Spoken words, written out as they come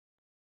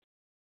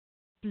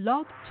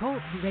Blog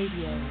Talk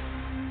Radio.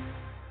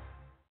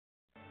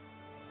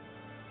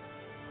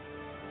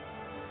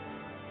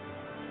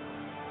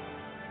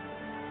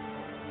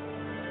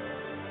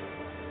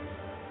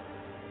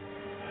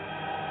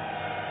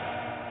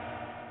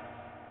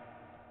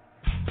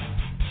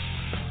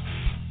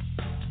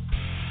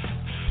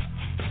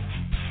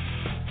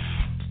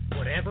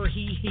 Whatever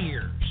he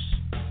hears,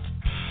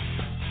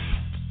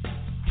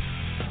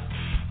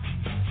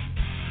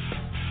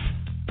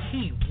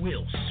 he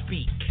will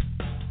speak.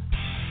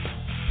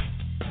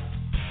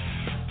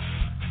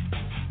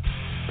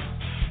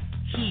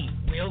 He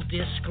will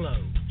disclose.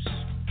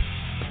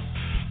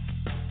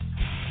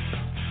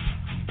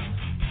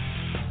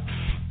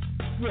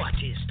 What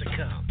is to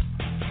come?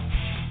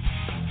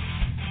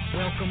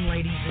 Welcome,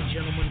 ladies and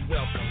gentlemen,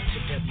 welcome to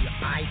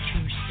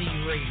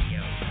WI2C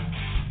Radio.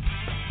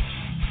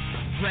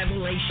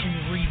 Revelation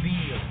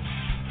revealed.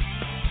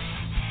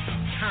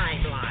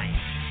 Timeline.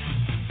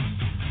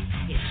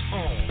 It's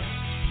all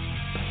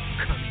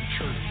coming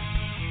true.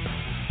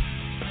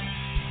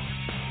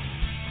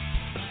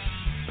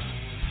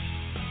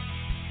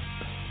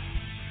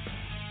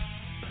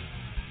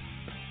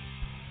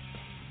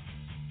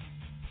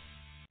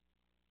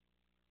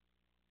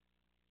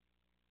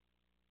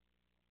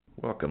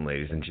 Welcome,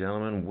 ladies and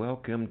gentlemen.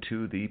 Welcome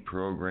to the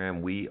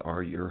program. We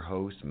are your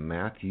hosts,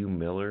 Matthew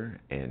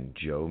Miller and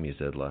Joe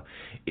Muzidla.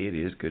 It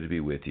is good to be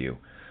with you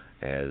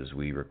as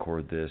we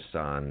record this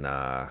on,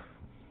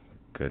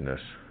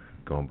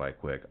 going by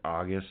quick,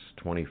 August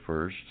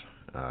 21st,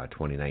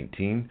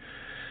 2019.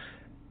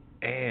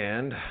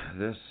 And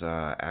this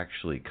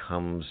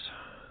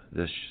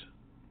this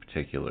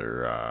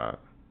particular,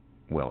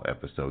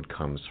 episode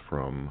comes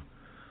from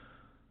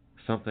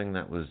something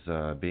that was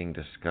being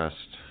discussed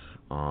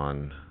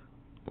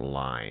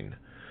online.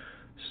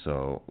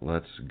 So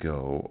let's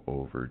go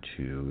over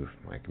to,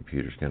 my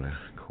computer's going to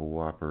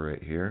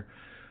cooperate here,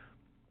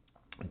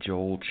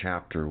 Joel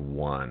chapter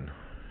 1.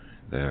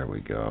 There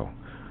we go.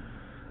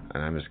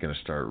 And I'm just going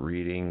to start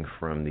reading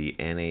from the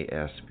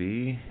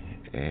NASB,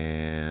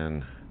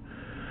 and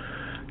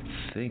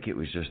I think it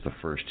was just the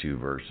first two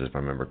verses, if I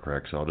remember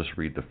correct. So I'll just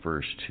read the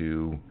first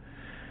two,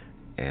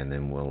 and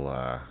then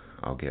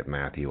I'll get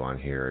Matthew on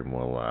here, and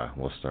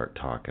we'll start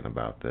talking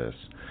about this.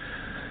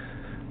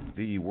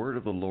 The word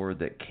of the Lord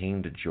that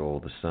came to Joel,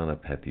 the son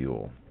of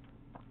Pethuel.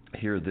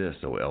 Hear this,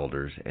 O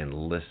elders, and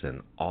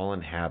listen, all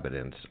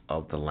inhabitants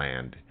of the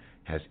land.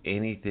 Has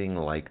anything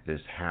like this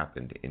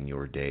happened in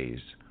your days,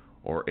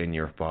 or in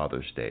your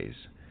fathers' days?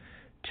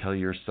 Tell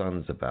your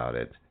sons about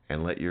it,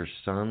 and let your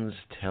sons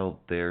tell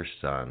their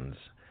sons,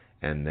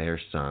 and their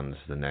sons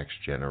the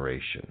next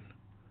generation.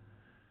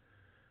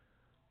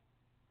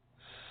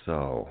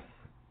 So,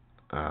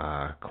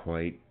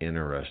 quite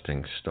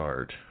interesting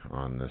start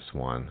on this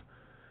one.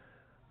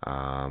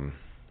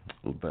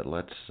 But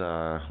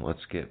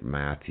let's get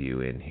Matthew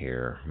in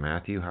here.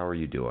 Matthew, how are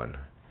you doing?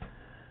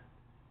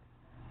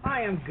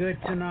 I am good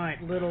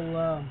tonight.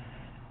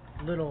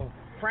 Little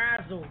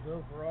frazzled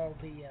over all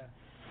the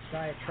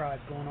diatribe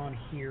going on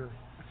here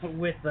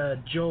with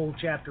Joel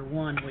chapter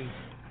 1.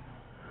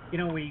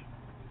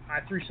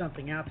 I threw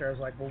something out there. I was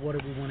like, well, what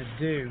do we want to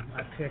do?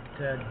 I picked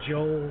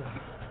Joel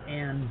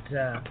and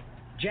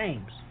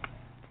James,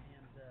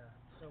 and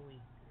so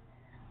we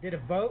did a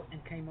vote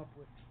and came up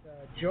with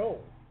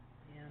Joel,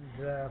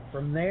 and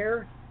from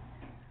there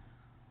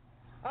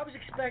I was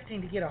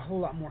expecting to get a whole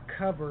lot more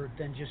covered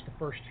than just the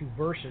first two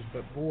verses,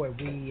 but boy,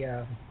 we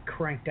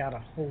cranked out a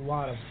whole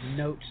lot of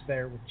notes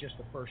there with just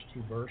the first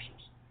two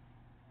verses.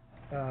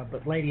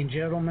 But ladies and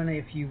gentlemen,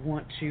 if you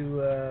want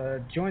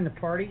to join the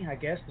party, I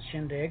guess, the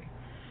shindig,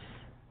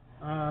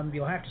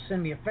 you'll have to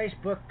send me a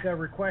Facebook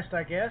request,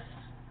 I guess.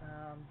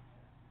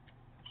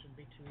 Shouldn't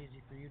be too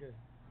easy for you to,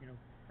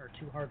 or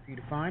too hard for you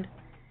to find.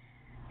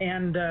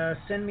 And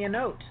send me a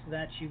note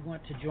that you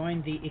want to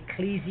join the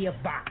Ecclesia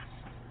Bas.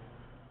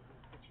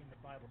 Get you in the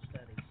Bible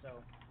study.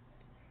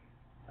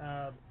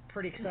 So,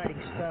 pretty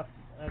exciting stuff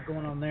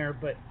going on there,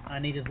 but I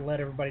needed to let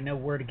everybody know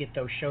where to get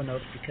those show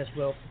notes because,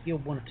 well, you'll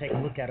want to take a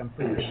look at them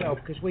for yourself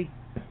because we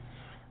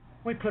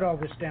put all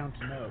this down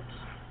to notes.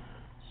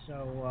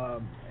 So,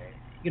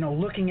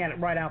 looking at it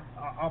right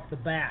off the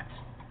bat,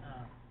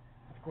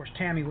 of course,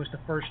 Tammy was the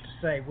first to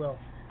say, well,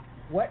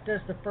 what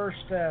does the first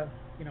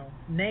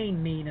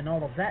name mean and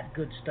all of that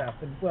good stuff?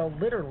 And, well,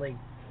 literally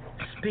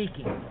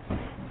speaking,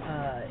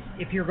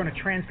 if you're going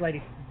to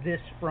translate this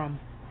from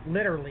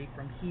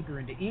Hebrew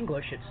into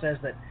English, it says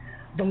that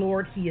the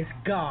Lord, He is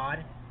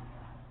God,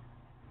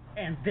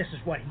 and this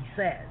is what He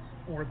says,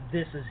 or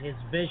this is His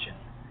vision.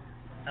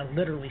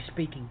 Literally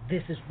speaking,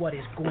 this is what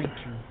is going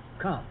to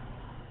come.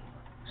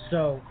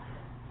 So,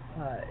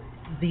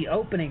 the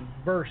opening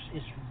verse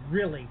is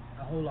really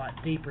a whole lot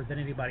deeper than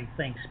anybody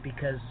thinks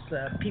because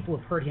people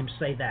have heard Him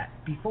say that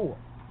before.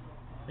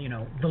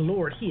 The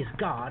Lord, He is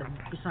God, and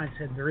besides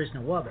Him there is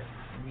no other.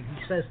 I mean,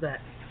 He says that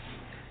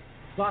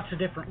lots of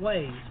different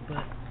ways,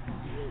 but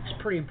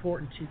it's pretty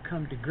important to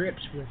come to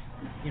grips with,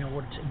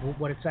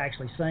 what it's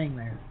actually saying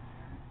there.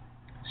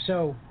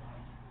 So,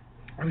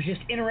 it was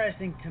just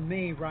interesting to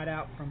me right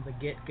out from the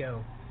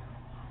get-go,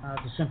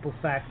 the simple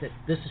fact that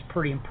this is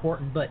pretty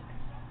important, but,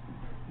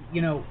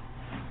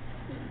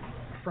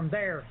 from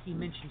there, he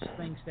mentions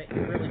things that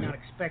you're really not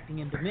expecting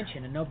him to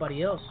mention, and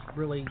nobody else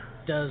really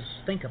does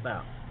think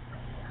about.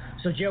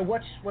 So, Joe,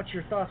 what's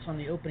your thoughts on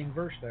the opening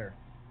verse there?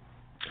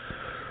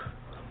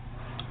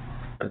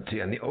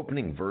 See, on the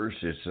opening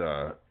verse, it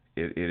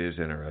is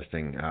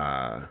interesting.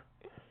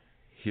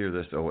 Hear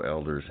this, O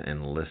elders,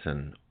 and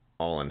listen,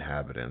 all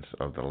inhabitants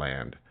of the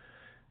land.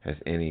 Has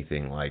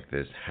anything like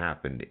this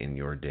happened in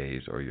your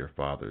days or your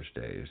father's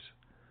days?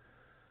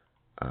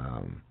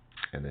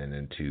 And then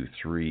in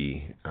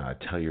 2:3,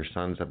 tell your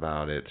sons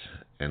about it,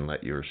 and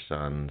let your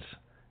sons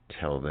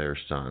tell their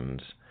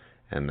sons,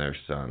 and their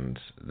sons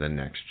the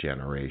next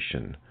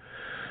generation.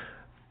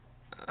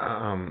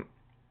 I'm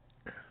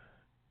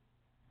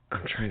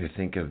trying to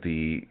think of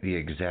the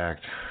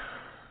exact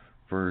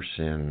verse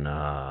in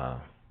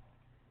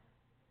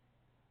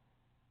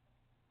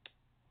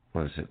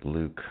what is it,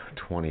 Luke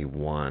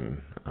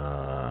 21.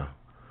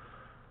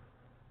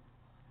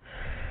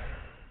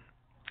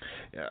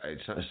 Yeah,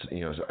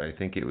 I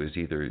think it was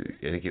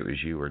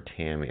you or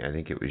Tammy. I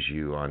think it was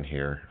you on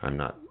here. I'm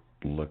not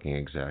looking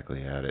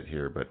exactly at it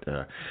here, but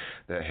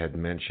that had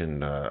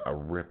mentioned a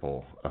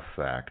ripple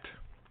effect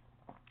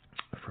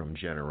from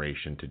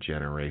generation to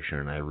generation,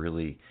 and I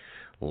really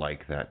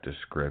like that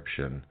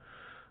description.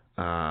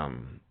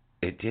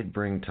 It did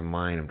bring to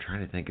mind, I'm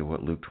trying to think of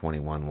what Luke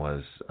 21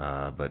 was,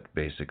 but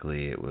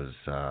basically it was,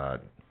 I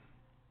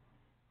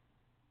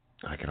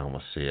can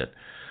almost see it,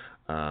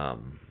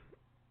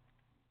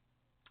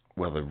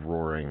 the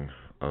roaring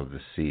of the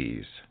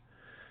seas.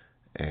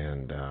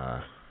 And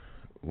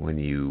when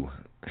you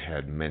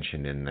had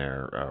mentioned in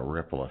there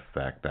ripple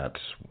effect,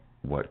 that's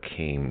what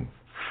came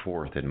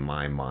forth in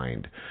my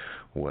mind,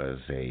 was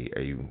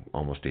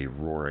almost a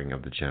roaring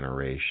of the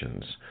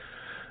generations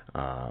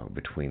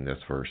between this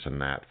verse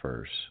and that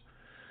verse.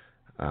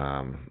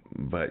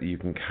 But you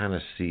can kind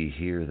of see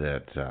here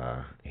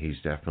that he's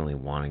definitely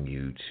wanting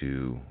you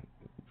to,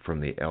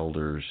 from the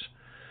elders,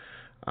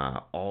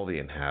 all the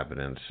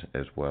inhabitants,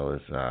 as well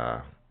as,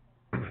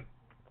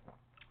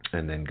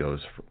 and then goes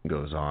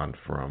on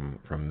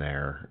from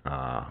there,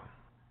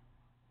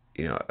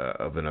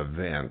 of an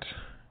event.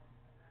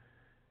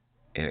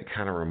 And it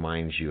kind of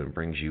reminds you and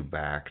brings you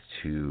back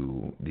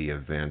to the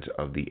event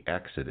of the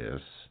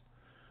Exodus,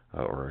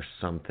 or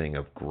something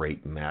of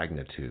great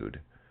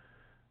magnitude.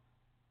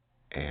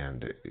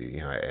 And,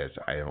 as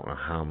I don't know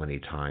how many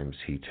times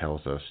he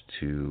tells us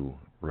to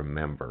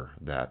remember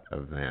that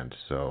event.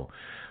 So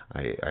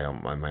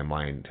my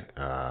mind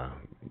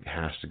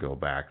has to go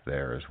back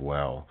there as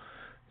well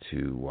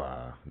to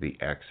the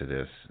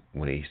Exodus,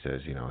 when he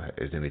says,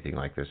 has anything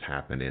like this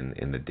happened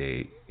in the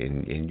day,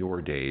 in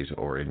your days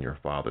or in your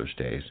father's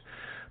days?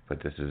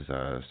 But this is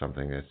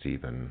something that's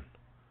even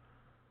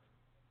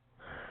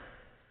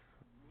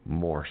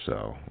more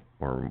so,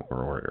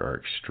 or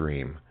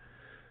extreme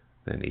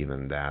than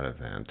even that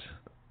event,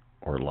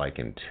 or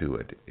likened to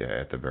it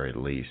at the very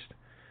least.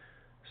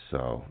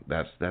 So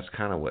that's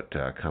kind of what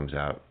comes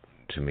out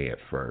to me at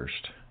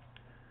first.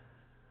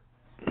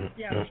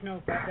 Yeah, there's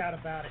no doubt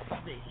about it.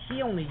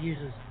 He only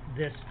uses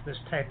this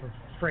type of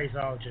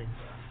phraseology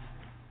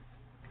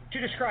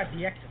to describe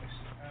the Exodus.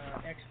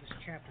 Exodus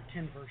chapter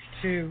 10, verse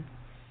 2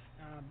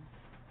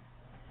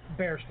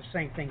 bears the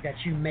same thing, that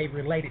you may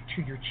relate it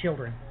to your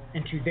children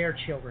and to their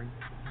children,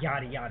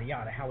 yada, yada,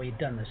 yada, how he had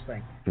done this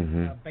thing.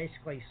 Mm-hmm.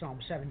 Basically, Psalm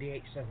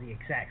 78 says the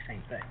exact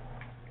same thing.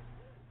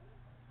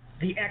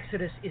 The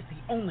Exodus is the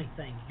only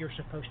thing you're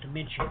supposed to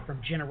mention from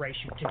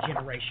generation to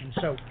generation.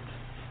 So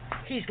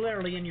he's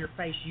literally in your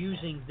face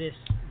using this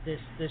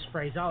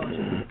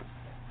phraseology,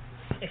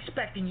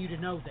 expecting you to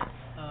know that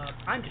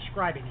I'm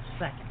describing a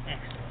second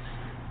Exodus.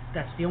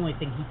 That's the only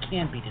thing he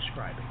can be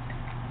describing,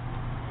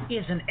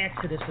 is an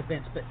Exodus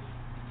event. But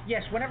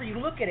yes, whenever you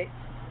look at it,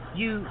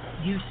 you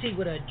see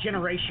what a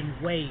generation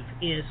wave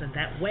is, and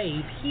that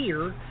wave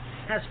here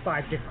has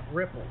 5 different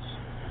ripples.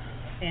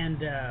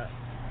 And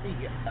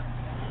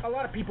a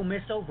lot of people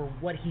miss over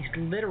what he's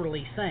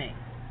literally saying.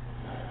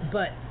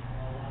 But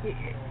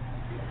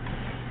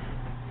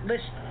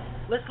let's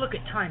look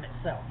at time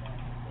itself.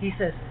 He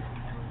says,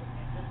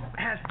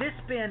 has this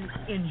been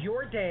in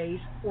your days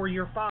or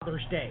your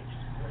father's days?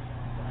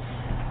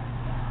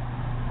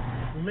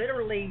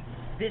 Literally,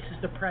 this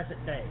is the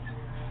present days.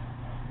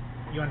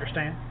 You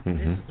understand? Mm-hmm.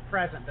 This is the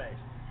present days.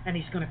 And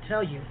he's going to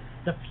tell you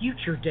the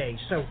future days.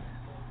 So,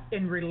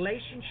 in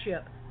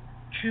relationship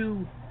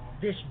to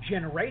this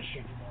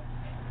generation,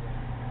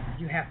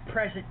 you have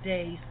present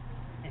days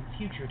and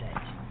future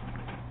days.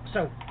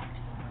 So,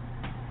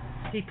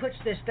 he puts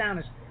this down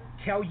as,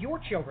 tell your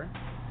children,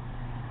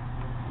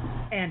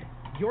 and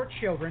your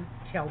children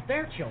tell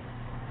their children.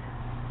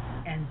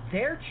 And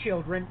their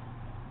children,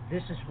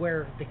 this is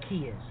where the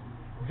key is,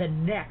 the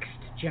next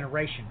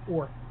generation,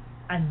 or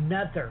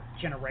another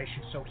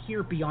generation. So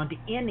here, beyond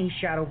any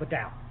shadow of a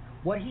doubt,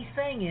 what he's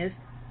saying is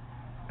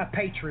a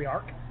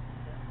patriarch,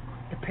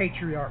 the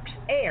patriarch's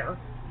heir,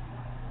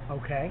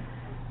 okay,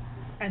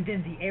 and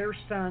then the heir's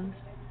sons,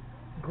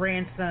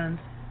 grandsons,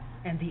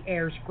 and the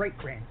heir's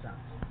great-grandsons.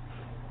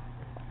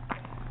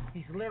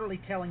 He's literally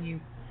telling you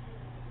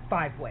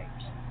 5 waves.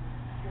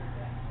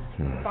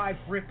 5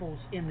 ripples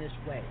in this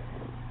wave.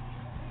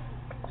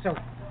 So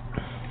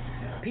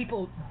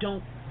people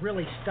don't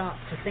really stop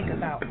to think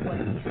about what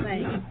he's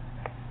saying.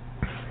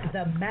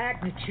 The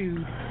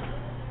magnitude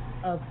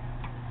of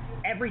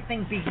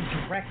everything being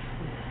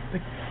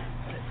directed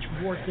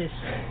toward this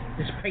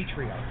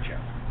patriarch, Joe.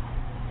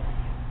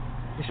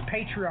 This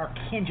patriarch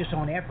hinges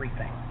on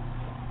everything.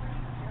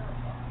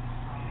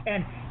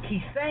 And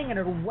he's saying it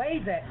in a way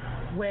that,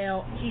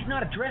 well, he's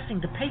not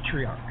addressing the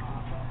patriarch.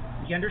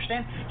 You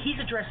understand? He's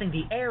addressing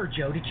the heir,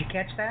 Joe. Did you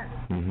catch that?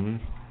 Mm-hmm.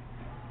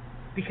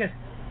 Because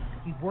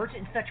he words it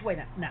in such a way.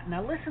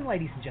 Now listen,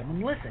 ladies and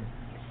gentlemen, listen.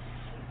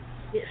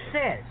 It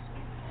says,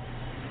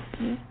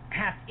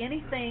 hath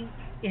anything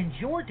in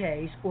your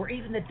days or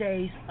even the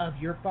days of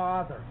your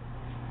father.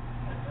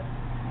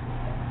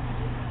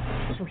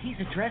 So he's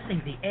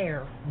addressing the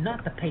heir,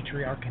 not the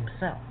patriarch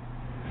himself.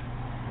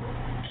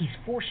 He's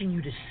forcing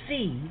you to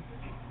see,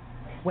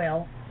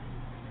 well,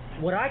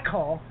 what I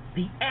call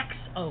the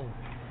exogen.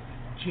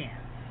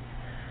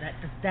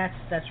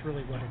 That's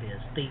really what it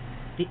is,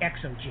 the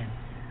exogen.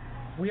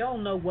 We all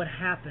know what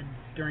happened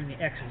during the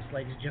Exodus,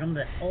 ladies and gentlemen,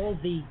 that all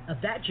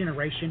of that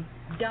generation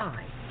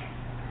died.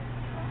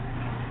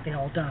 They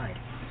all died.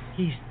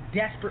 He's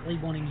desperately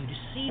wanting you to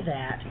see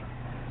that.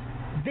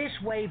 This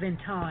wave in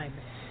time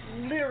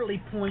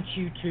literally points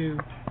you to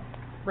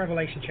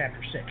Revelation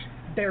chapter 6.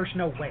 There's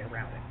no way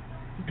around it.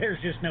 There's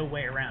just no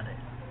way around it.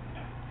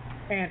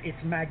 And it's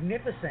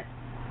magnificent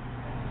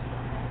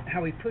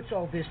how he puts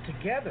all this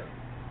together,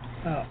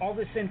 all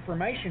this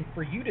information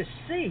for you to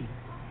see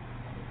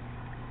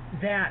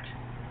that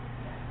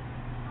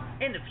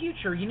in the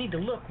future you need to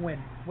look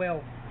when,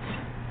 well,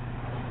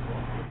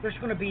 there's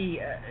going to be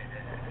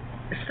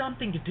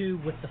something to do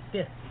with the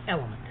 5th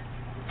element.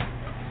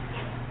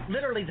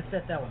 Literally the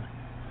 5th element.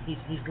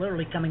 He's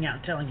literally coming out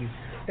and telling you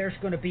there's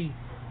going to be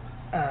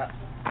a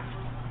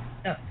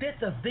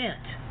 5th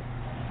event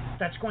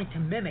that's going to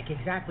mimic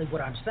exactly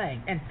what I'm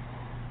saying. And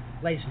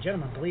ladies and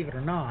gentlemen, believe it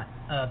or not,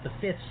 the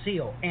 5th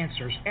seal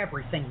answers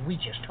everything we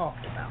just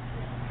talked about.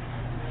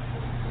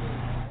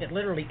 It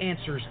literally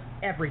answers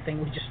everything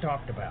we just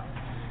talked about.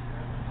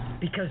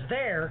 Because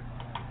there,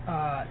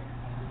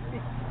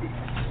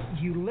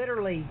 you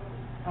literally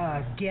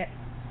get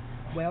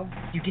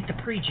the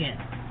pre-gen.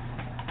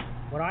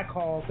 What I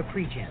call the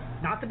pre-gen.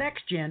 Not the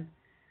next gen,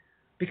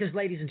 because,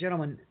 ladies and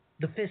gentlemen,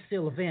 the 5th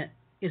seal event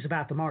is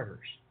about the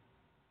martyrs.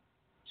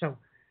 So,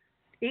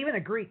 even the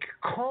Greek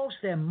calls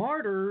them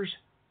martyrs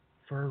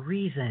for a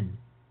reason.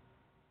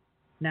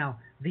 Now,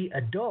 the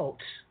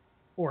adults,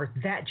 or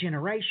that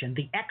generation,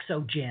 the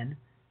exogen,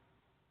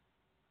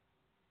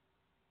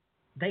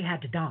 they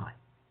had to die.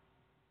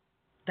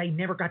 They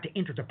never got to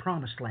enter the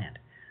promised land.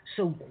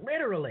 So,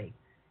 literally,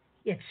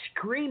 it's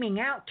screaming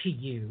out to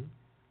you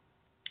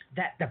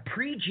that the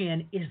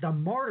pre-gen is the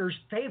martyrs.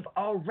 They've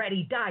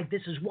already died.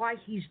 This is why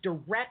he's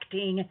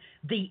directing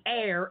the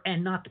heir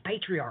and not the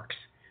patriarchs.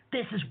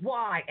 This is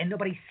why, and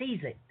nobody sees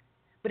it.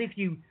 But if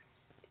you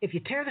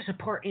tear this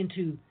apart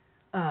into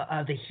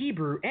the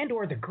Hebrew and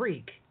or the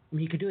Greek, I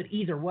mean, you can do it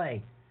either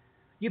way,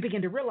 you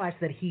begin to realize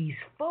that he's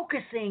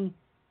focusing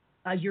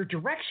your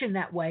direction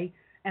that way,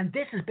 and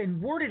this has been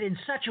worded in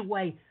such a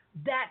way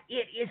that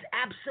it is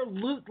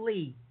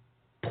absolutely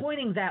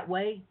pointing that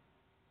way,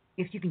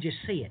 if you can just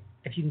see it.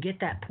 If you can get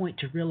that point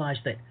to realize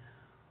that,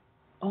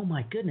 oh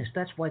my goodness,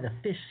 that's why the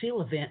 5th seal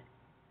event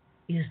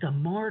is the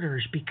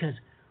martyrs, because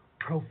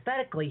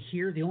prophetically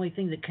here, the only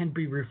thing that can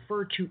be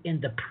referred to in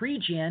the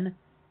pre-gen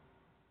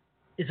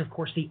is, of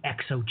course, the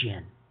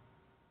exogen.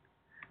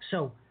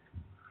 So,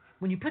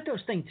 when you put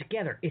those things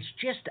together, it's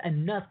just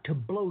enough to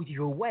blow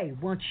you away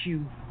once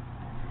you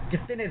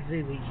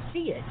definitively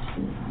see it.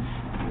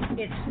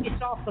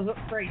 It's off the hook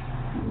crazy.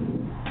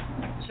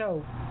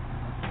 So,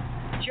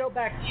 Joe,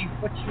 back to you.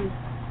 What's your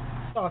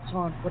thoughts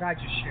on what I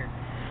just shared?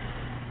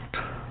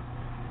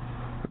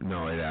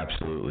 No, it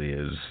absolutely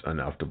is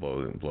enough to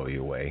blow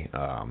you away.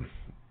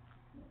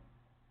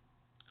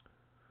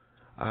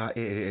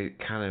 It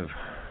kind of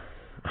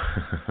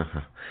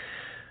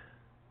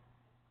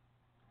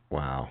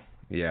wow.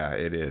 Yeah,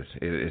 it is.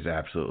 It is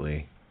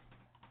absolutely.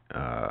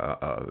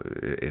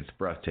 It's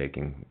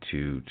breathtaking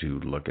to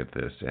look at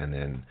this, and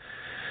then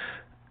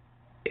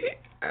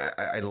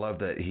I love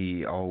that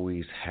he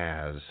always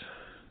has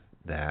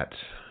that.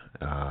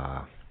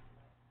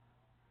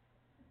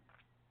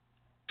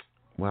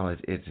 Well,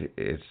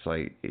 it's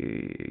like,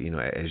 you know,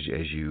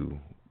 as you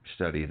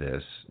study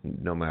this,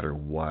 no matter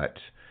what,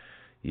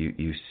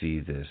 you see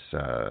this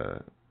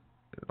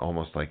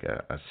almost like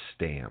a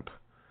stamp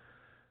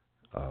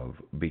of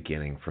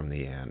beginning from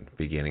the end,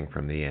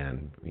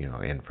 you know,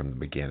 and from the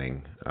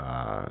beginning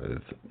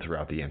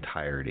throughout the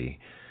entirety.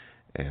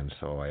 And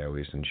so I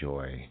always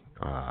enjoy,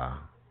 I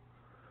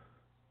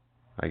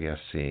guess,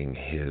 seeing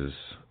his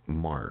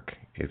mark,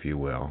 if you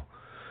will.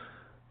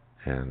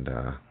 And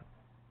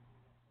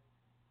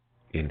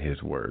in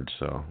His Word.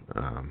 So,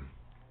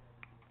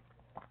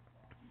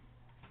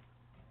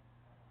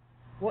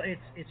 well,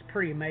 it's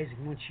pretty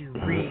amazing once you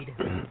read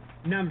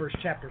Numbers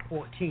chapter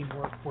 14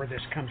 where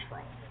this comes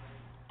from.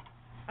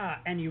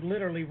 And you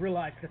literally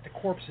realize that the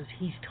corpses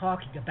he's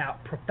talking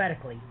about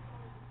prophetically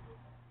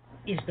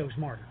is those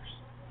martyrs.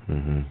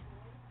 mm-hmm.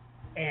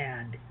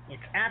 And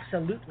it's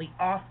absolutely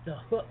off the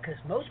hook, because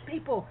most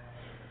people,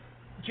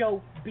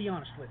 Joe, be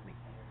honest with me,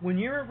 when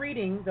you're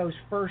reading those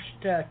first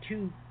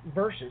two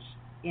verses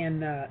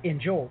in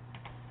Joel,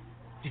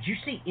 did you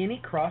see any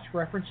cross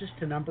references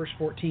to Numbers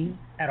 14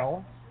 at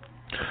all?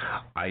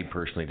 I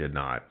personally did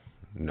not.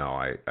 No,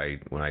 I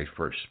when I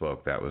first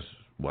spoke, that was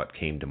what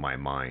came to my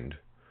mind.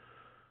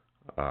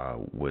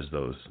 Was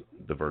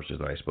the verses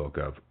that I spoke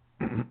of,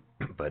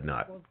 but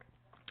not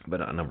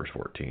Numbers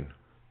 14.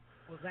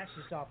 Well, that's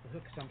just off the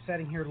hook, because I'm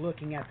sitting here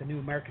looking at the New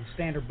American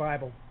Standard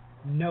Bible,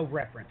 no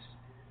reference.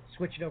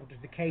 Switch it over to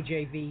the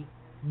KJV,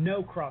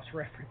 no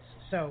cross-reference.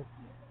 So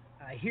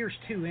here's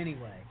two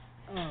anyway.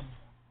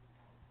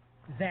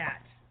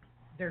 That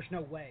there's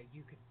no way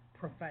you could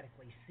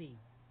prophetically see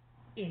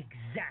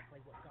exactly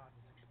what God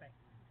was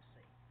expecting you to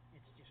see.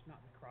 It's just not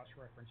in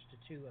cross-reference to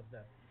two of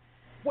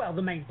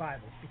the main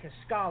Bibles, because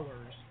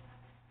scholars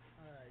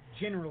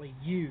generally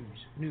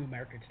use New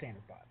American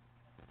Standard Bible.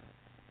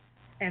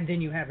 And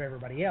then you have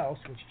everybody else,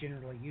 which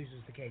generally uses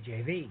the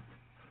KJV.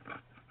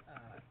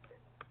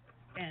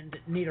 And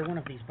neither one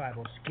of these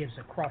Bibles gives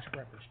a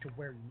cross-reference to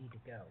where you need to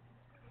go.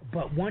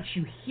 But once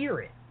you hear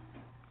it,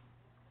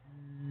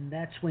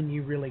 that's when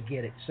you really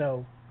get it.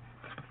 So,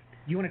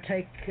 you want to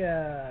take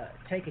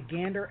a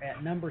gander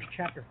at Numbers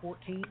chapter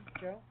 14,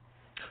 Joe?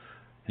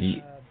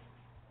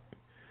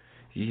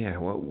 Yeah,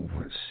 well,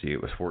 let's see.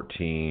 It was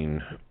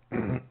 14.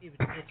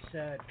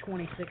 It's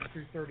 26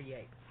 through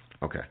 38.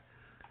 Okay.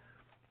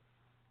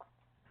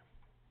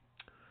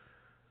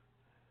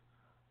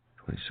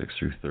 26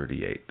 through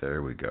 38.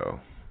 There we go.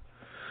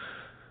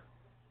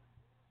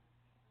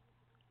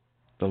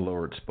 The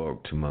Lord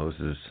spoke to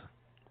Moses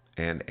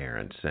and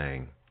Aaron,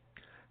 saying,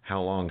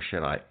 "How long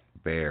shall I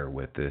bear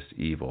with this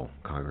evil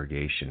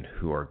congregation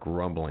who are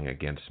grumbling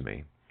against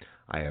me?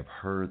 I have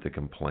heard the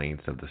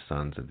complaints of the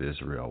sons of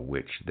Israel,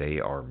 which they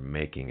are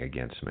making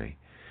against me.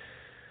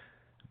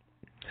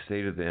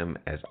 Say to them,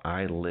 as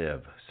I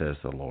live, says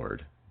the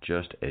Lord,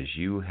 just as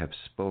you have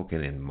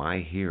spoken in my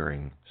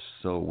hearing,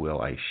 so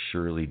will I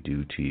surely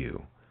do to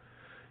you.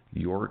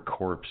 Your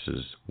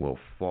corpses will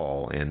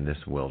fall in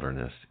this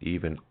wilderness,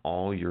 even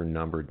all your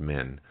numbered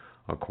men,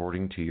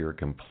 according to your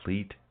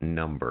complete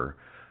number,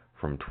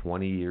 from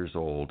 20 years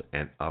old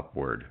and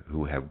upward,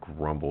 who have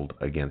grumbled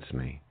against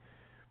me.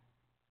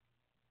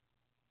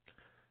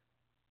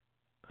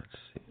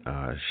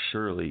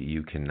 Surely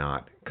you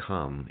cannot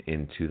come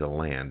into the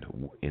land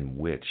in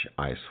which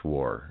I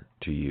swore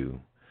to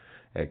you,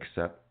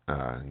 except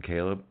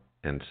Caleb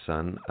and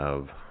son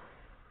of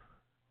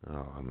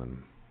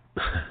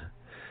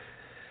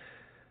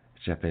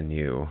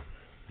Jephunneh,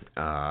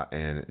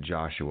 and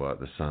Joshua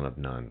the son of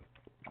Nun.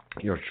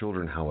 Your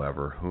children,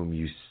 however, whom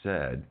you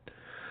said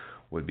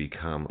would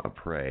become a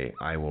prey,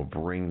 I will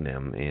bring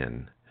them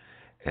in,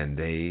 and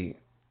they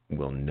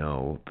will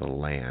know the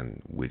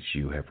land which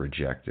you have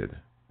rejected.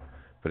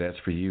 But as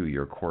for you,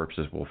 your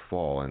corpses will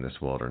fall in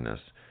this wilderness.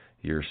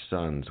 Your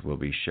sons will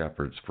be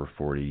shepherds for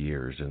 40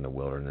 years in the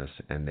wilderness,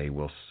 and they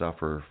will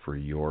suffer for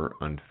your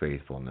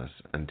unfaithfulness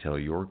until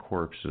your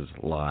corpses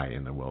lie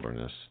in the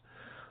wilderness,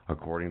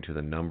 according to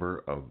the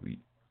number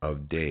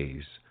of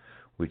days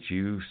which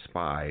you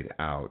spied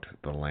out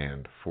the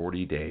land,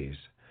 40 days.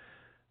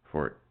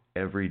 For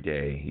every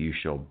day you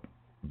shall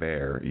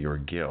bear your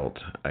guilt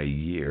a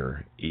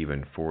year,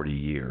 even 40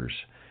 years,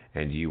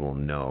 and you will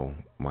know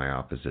my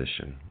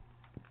opposition.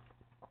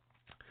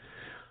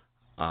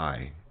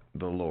 I,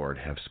 the Lord,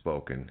 have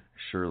spoken.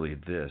 Surely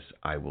this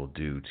I will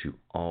do to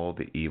all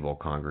the evil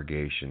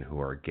congregation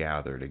who are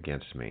gathered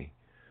against me.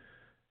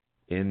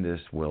 In this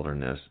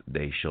wilderness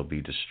they shall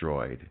be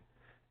destroyed,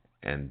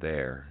 and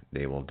there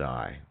they will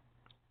die.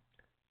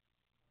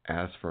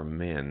 As for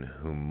men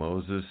whom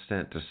Moses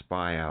sent to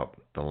spy out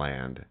the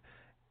land,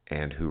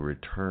 and who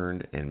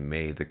returned and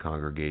made the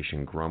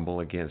congregation grumble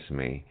against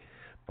me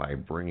by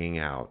bringing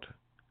out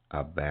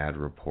a bad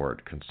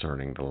report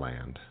concerning the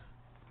land."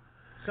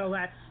 So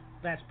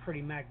that's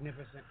pretty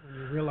magnificent when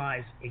you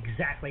realize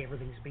exactly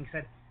everything that's being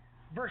said.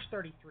 Verse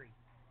 33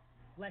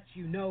 lets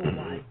you know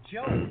why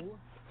Joel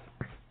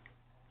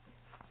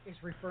is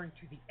referring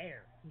to the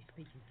heir. He's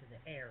speaking to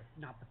the heir,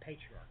 not the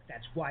patriarch.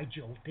 That's why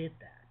Joel did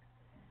that.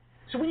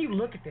 So when you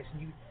look at this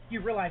and you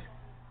realize,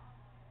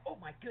 oh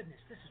my goodness,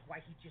 this is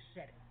why he just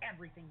said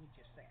everything he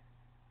just said.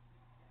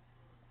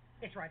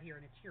 It's right here,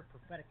 and it's here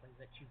prophetically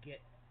that you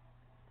get,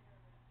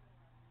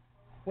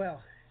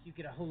 well, you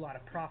get a whole lot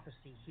of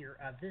prophecy here.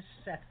 This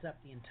sets up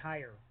the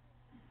entire,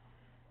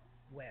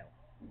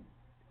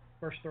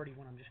 verse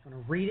 31, I'm just going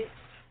to read it,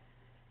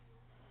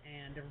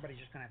 and everybody's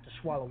just going to have to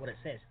swallow what it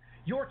says.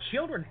 Your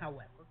children,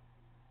 however,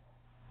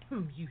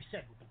 whom you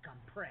said would become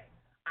prey,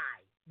 I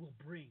will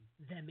bring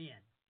them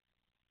in.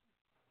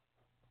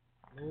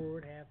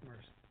 Lord have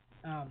mercy.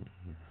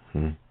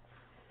 Mhm.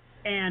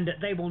 And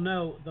they will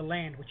know the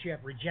land which you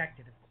have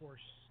rejected, of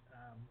course.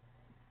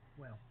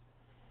 Well,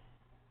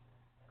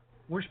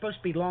 we're supposed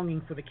to be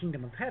longing for the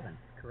kingdom of heaven,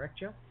 correct,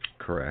 Joe?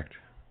 Correct.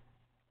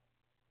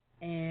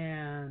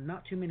 And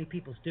not too many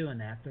people's doing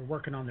that. They're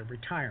working on their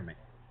retirement,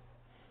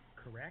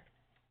 correct?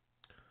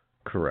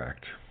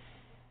 Correct.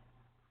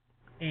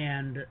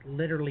 And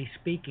literally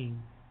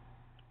speaking,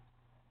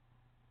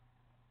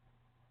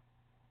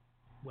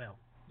 well,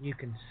 you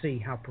can see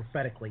how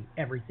prophetically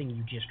everything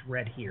you just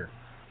read here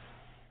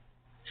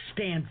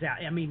stands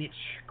out. I mean, it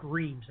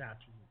screams out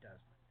to you, doesn't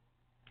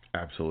it?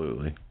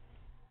 Absolutely.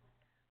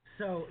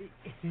 So,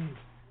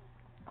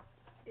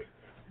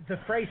 the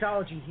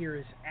phraseology here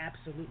is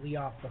absolutely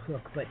off the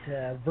hook, but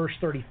verse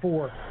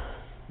 34,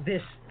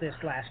 this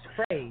last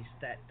phrase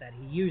that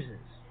he uses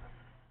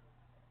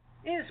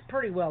is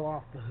pretty well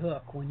off the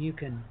hook when you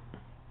can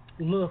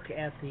look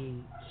at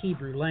the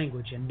Hebrew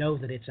language and know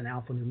that it's an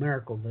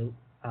alphanumerical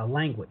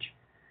language.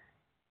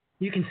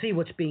 You can see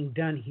what's being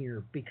done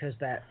here because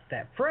that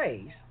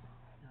phrase,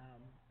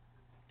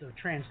 the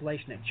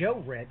translation that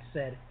Joe read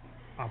said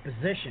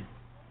opposition.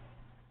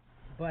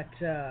 But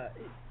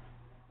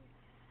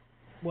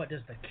what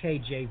does the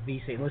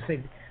KJV say? Let's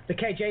say the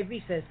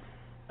KJV says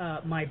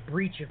my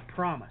breach of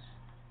promise.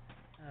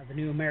 The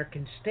New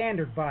American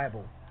Standard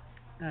Bible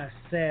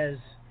says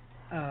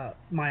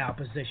my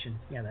opposition.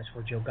 Yeah, that's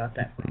where Joe got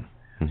that from.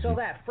 So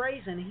that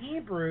phrase in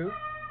Hebrew,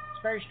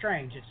 it's very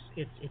strange.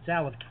 It's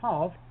Aleph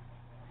Tav.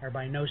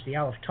 Everybody knows the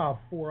Aleph Tav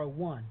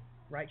 401,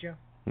 right, Joe?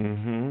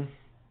 Mm-hmm.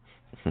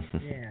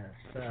 Yes,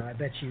 I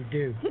bet you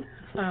do.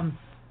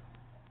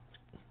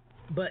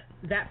 But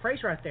that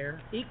phrase right there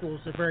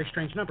equals a very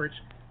strange number. It's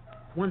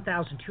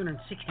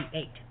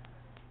 1,268.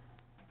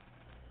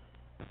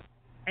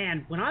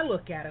 And when I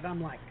look at it,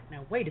 I'm like,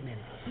 now wait a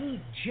minute.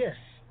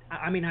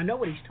 I mean, I know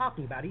what he's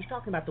talking about. He's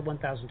talking about the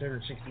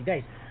 1,260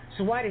 days.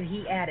 So why did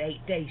he add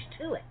 8 days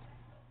to it?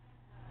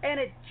 And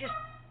it just,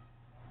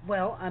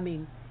 well, I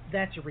mean,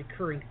 that's a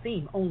recurring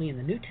theme only in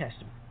the New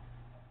Testament,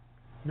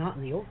 not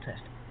in the Old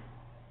Testament.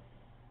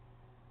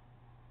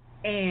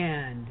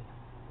 And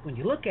when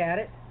you look at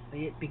it,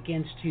 it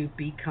begins to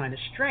be kind of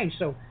strange.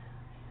 So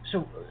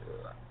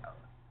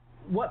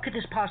what could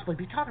this possibly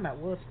be talking about?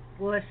 Well,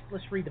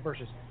 let's read the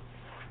verses.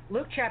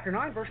 Luke chapter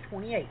 9, verse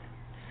 28.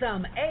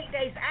 Some 8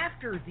 days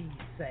after these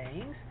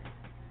sayings,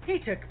 he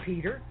took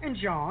Peter and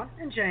John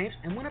and James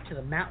and went up to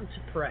the mountain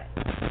to pray.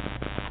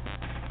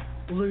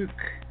 Luke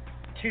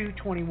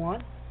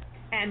 2:21.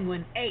 And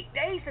when 8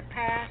 days had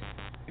passed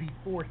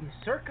before his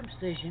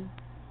circumcision,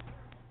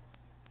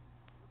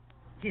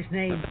 his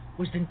name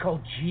was then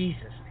called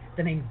Jesus,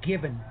 the name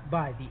given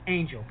by the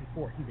angel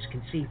before he was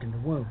conceived in the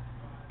womb.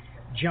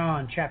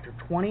 John chapter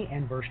 20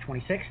 and verse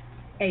 26.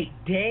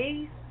 8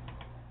 days,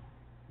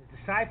 the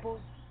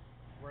disciples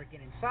were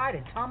again inside,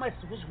 and Thomas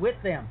was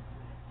with them.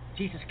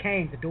 Jesus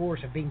came, the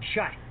doors of being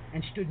shut,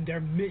 and stood in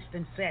their midst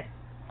and said,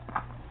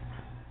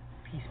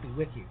 peace be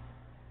with you.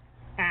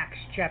 Acts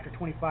chapter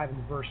 25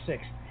 and verse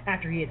 6.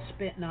 After he had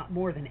spent not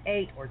more than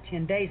 8 or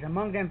 10 days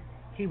among them,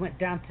 he went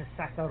down to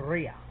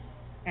Caesarea.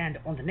 And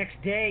on the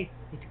next day,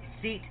 he took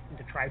a seat in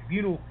the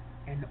tribunal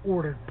and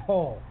ordered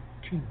Paul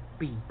to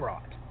be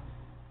brought.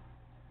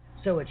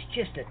 So it's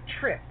just a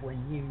trip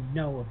when you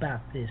know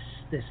about this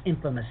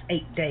infamous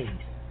 8 days.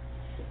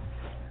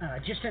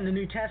 Just in the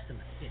New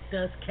Testament, it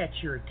does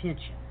catch your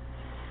attention.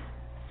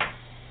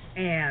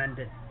 And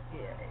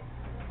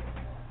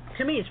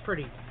to me, it's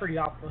pretty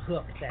off the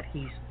hook that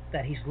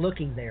he's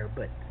looking there.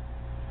 But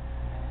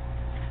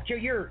Joe,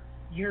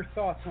 your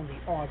thoughts on the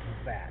odds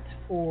of that,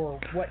 or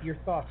what your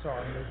thoughts are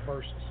on those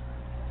verses?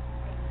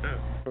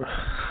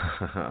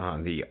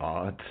 On the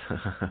odds?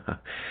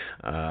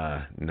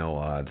 No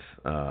odds.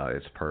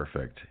 It's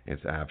perfect.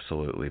 It's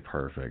absolutely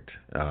perfect.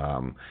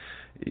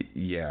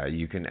 Yeah,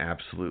 you can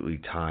absolutely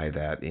tie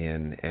that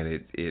in, and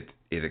it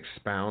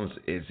expounds.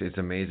 It's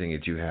amazing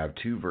that you have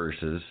 2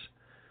 verses.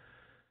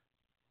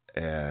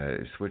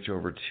 Switch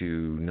over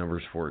to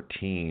Numbers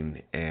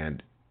 14,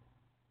 and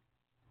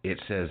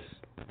it says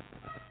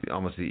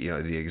almost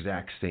the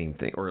exact same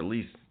thing, or at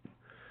least,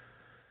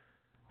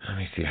 let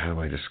me see, how do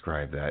I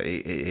describe that?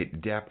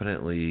 It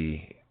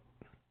definitely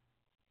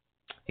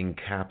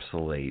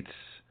encapsulates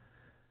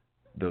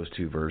those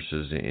 2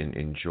 verses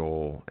in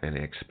Joel and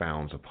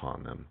expounds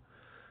upon them.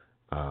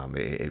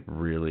 It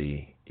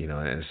really,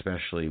 and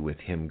especially with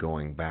him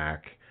going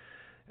back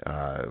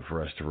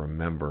for us to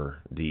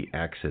remember the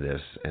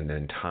Exodus, and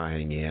then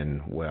tying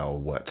in, well,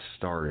 what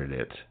started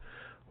it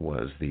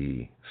was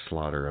the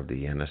slaughter of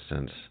the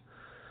innocents,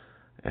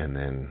 and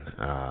then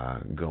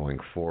going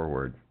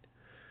forward,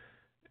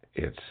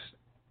 it's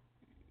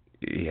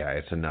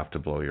enough to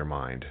blow your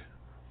mind.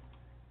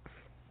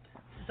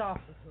 It's off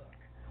the hook.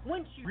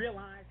 Once you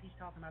realize he's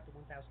talking about the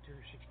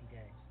 1,260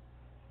 days,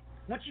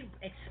 once you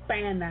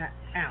expand that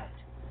out,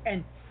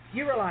 and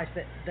you realize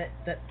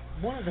that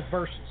one of the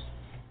verses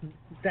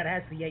that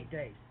has the 8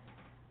 days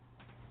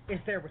is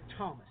there with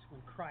Thomas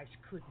when Christ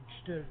couldn't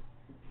stood,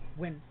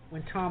 when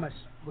Thomas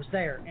was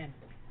there and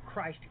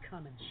Christ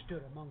come and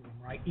stood among them,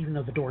 right? Even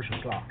though the doors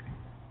was locked.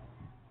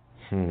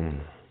 I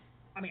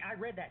mean, I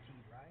read that to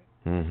you,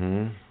 right?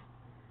 Mm-hmm.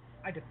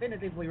 I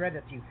definitively read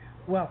that to you.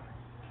 Well,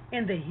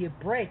 in the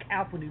Hebraic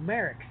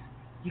alphanumerics,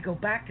 you go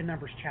back to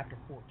Numbers chapter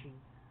 14,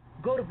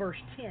 go to verse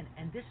 10,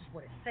 and this is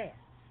what it says.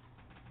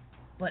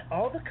 But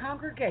all the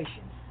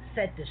congregation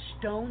said to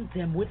stone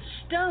them with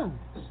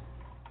stones.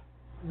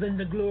 Then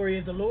the glory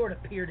of the Lord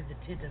appeared in the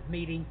tent of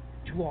meeting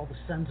to all the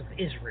sons of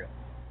Israel.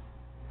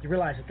 You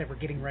realize that they were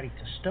getting ready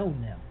to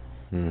stone them.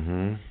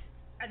 Mm-hmm.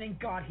 And then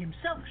God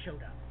himself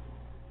showed up.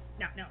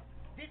 Now,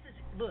 this is,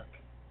 look,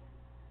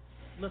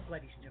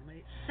 ladies and gentlemen,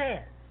 it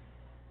says,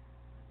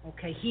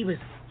 okay, he was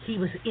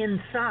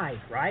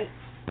inside, right?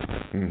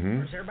 Mm-hmm.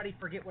 Or does everybody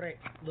forget what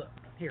look,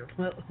 here,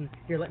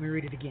 let me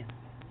read it again.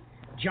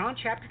 John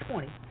chapter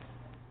 20,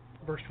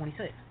 verse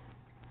 26.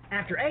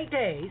 After 8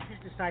 days,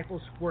 his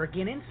disciples were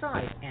again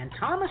inside, and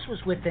Thomas was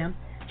with them.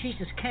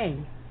 Jesus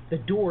came, the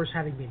doors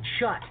having been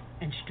shut,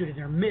 and stood in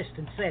their midst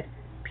and said,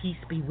 "Peace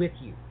be with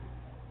you."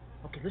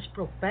 Okay, let's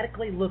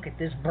prophetically look at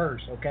this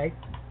verse, okay?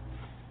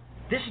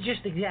 This is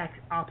just the exact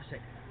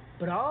opposite.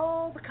 But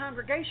all the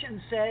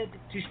congregation said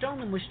to stone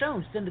them with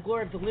stones. Then the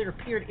glory of the Lord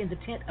appeared in the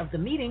tent of the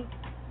meeting.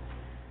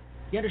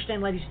 You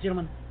understand, ladies and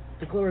gentlemen,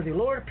 the glory of the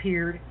Lord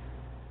appeared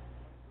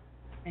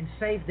and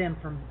saved them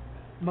from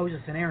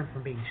Moses and Aaron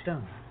from being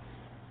stoned.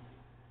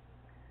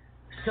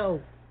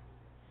 So,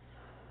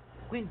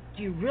 when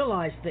you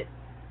realize that,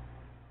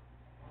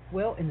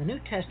 well, in the New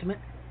Testament,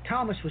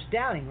 Thomas was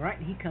doubting, right?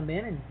 And he come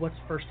in, and what's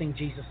the first thing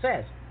Jesus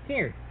says?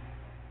 Here,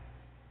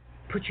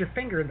 put your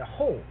finger in the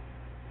hole,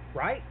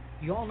 right?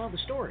 You all know the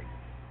story.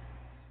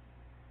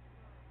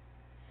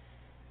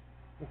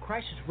 Well,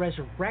 Christ is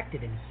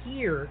resurrected, and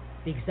here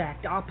the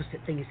exact opposite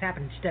thing has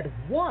happened. Instead of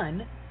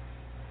one,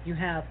 you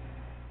have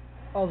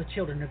all the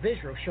children of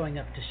Israel showing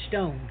up to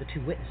stone the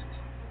two witnesses.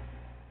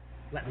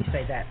 Let me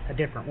say that a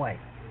different way.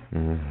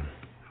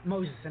 Mm-hmm.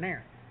 Moses and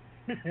Aaron.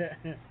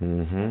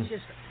 Mm-hmm.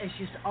 It's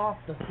just off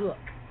the hook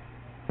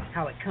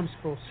how it comes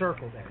full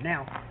circle there.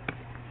 Now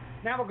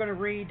we're going to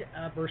read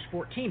verse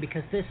 14,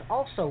 because this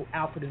also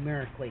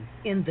alphanumerically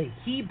in the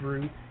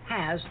Hebrew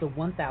has the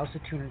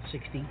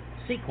 1260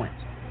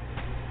 sequence.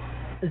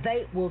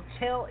 They will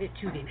tell it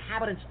to the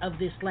inhabitants of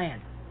this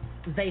land.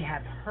 They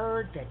have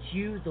heard that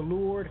you, the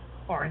Lord,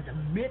 are in the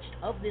midst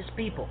of this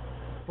people.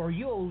 For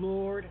you, O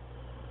Lord,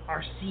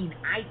 are seen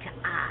eye to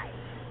eye,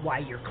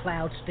 while your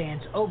cloud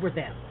stands over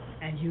them,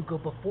 and you go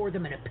before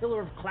them in a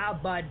pillar of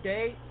cloud by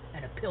day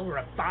and a pillar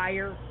of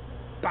fire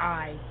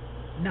by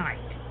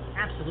night.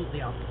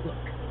 Absolutely off the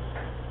hook.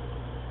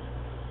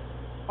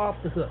 Off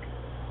the hook.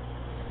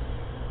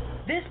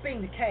 This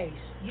being the case,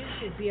 you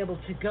should be able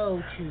to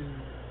go to,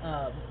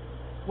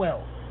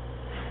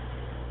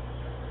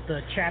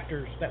 the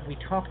chapters that we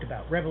talked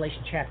about,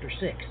 Revelation chapter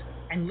 6,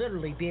 and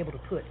literally be able to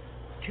put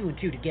two and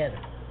two together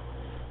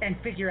and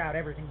figure out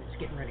everything that's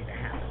getting ready to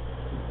happen.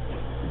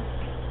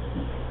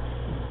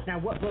 Now,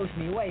 what blows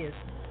me away is,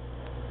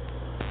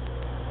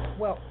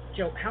 well,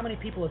 Joe, how many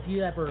people have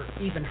you ever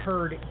even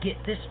heard get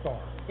this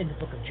far in the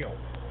book of Joel?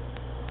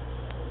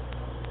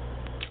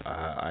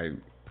 I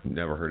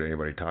never heard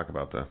anybody talk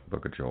about the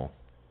book of Joel.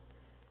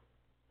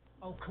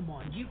 Oh, come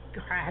on. You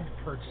had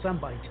heard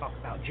somebody talk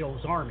about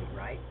Joel's army,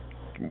 right?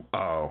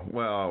 Oh,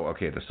 well,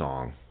 okay, the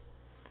song,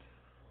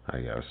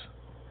 I guess.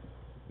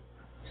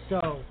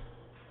 So,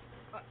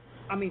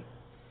 I mean,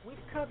 we've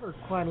covered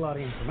quite a lot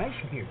of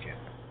information here, Jeff.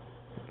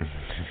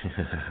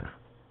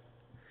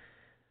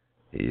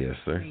 Yes,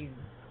 sir.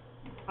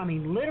 I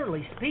mean,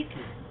 literally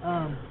speaking,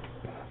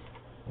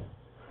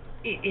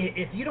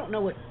 if you don't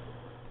know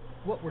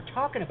what we're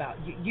talking about,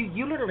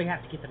 you literally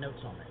have to get the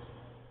notes on this.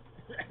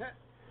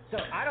 So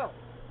I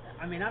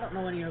don't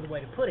know any other way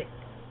to put it.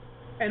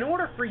 In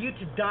order for you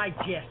to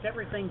digest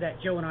everything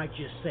that Joe and I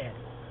just said,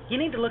 you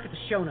need to look at the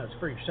show notes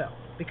for yourself,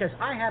 because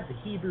I have the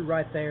Hebrew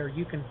right there.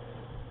 You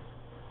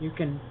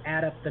can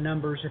add up the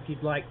numbers if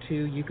you'd like to.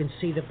 You can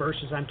see the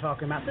verses I'm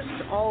talking about. This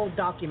is all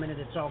documented.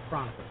 It's all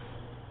chronicled.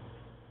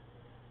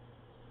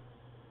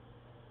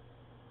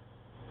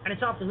 And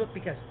it's off the hook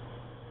because,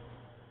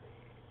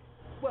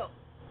 well,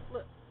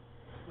 look,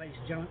 ladies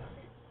and gentlemen,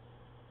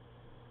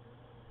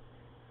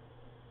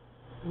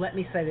 let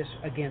me say this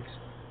again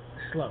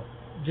slow,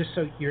 just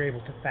so you're able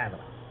to fathom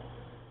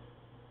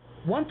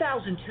it.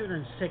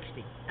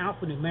 1260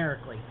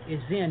 alphanumerically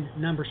is in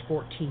Numbers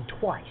 14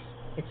 twice.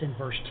 It's in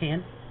verse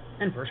 10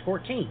 and verse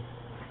 14.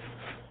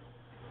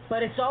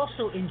 But it's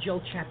also in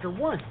Joel chapter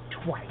 1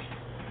 twice.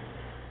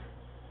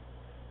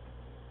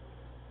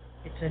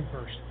 It's in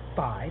verse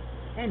 5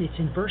 and it's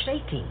in verse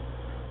 18.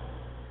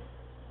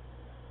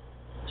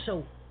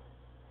 So,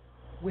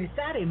 with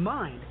that in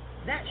mind,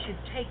 that should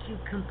take you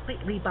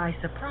completely by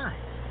surprise.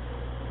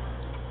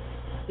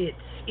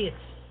 It's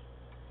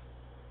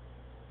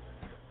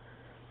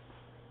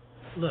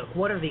look,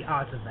 what are the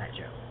odds of that,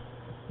 Joe?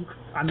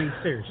 I mean,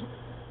 seriously.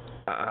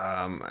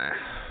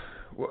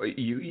 Well,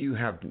 you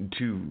have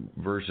two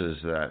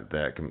verses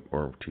that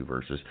or two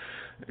verses.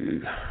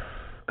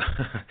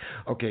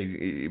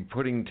 Okay,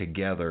 putting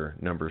together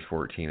Numbers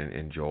 14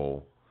 and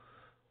Joel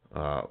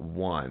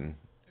 1,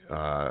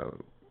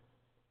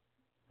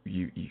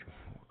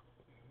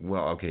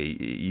 well, okay,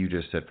 you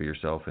just said for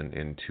yourself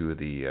in two of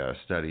the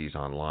studies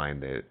online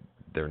that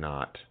they're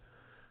not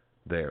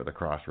there. The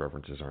cross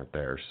references aren't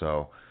there.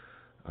 So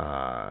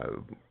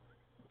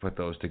put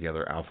those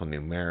together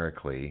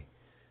alphanumerically.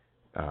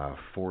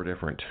 4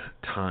 different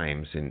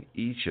times in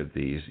each of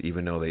these,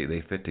 even though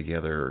they fit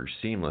together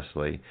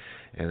seamlessly,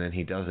 and then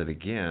he does it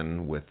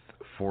again with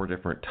 4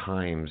 different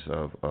times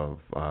of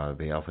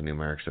the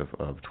alphanumerics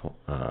of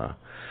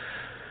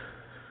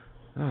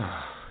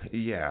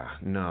yeah,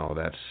 no,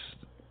 that's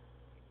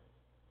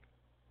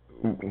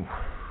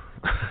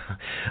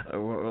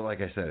well, like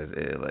I said,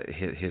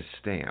 his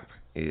stamp.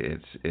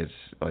 It's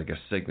like a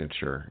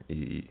signature.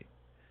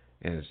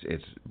 And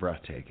it's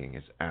breathtaking.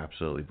 It's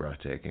absolutely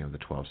breathtaking of the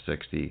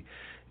 1260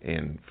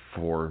 in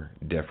 4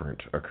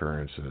 different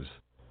occurrences.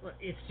 Well,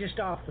 it's just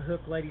off the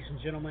hook, ladies and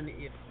gentlemen.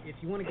 If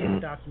you want to get the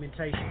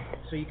documentation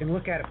so you can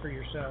look at it for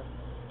yourself,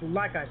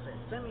 like I said,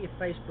 send me a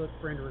Facebook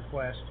friend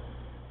request,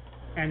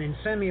 and then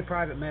send me a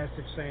private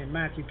message saying,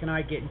 Matthew, can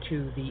I get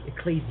into the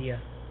Ecclesia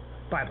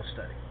Bible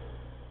study?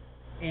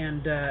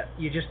 And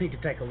you just need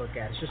to take a look at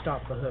it. It's just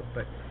off the hook,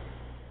 but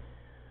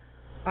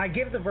I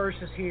give the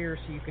verses here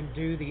so you can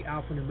do the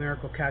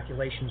alphanumerical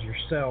calculations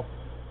yourself.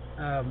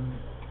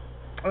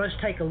 Let's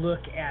take a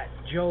look at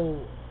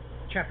Joel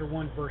chapter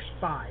 1, verse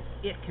 5.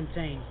 It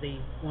contains the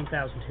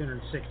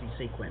 1260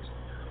 sequence.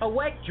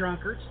 Awake,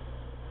 drunkards,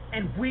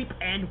 and weep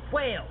and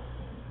wail,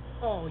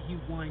 all you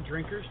wine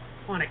drinkers,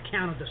 on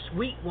account of the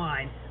sweet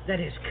wine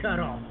that is cut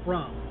off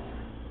from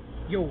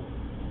your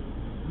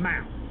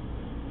mouth.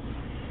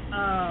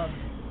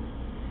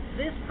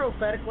 This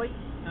prophetically,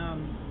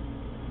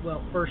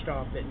 well, first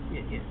off, it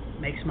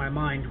makes my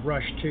mind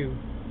rush to,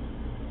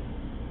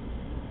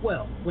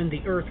 well, when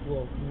the earth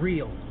will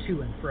reel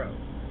to and fro,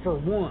 for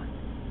one.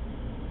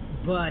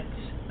 But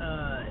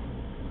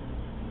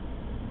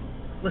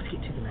let's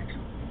get to the next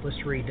one.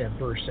 Let's read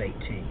verse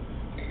 18.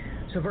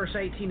 So verse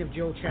 18 of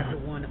Joel chapter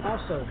 1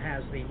 also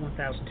has the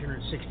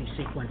 1260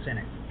 sequence in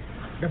it.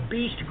 The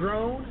beast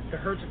groan, the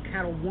herds of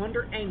cattle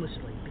wander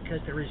aimlessly,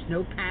 because there is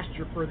no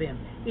pasture for them.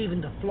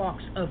 Even the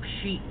flocks of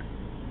sheep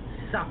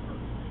suffer.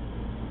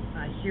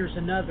 Here's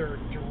another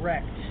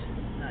direct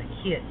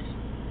hit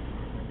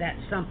that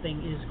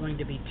something is going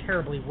to be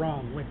terribly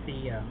wrong with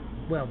the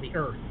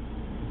earth.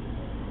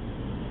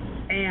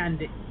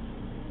 And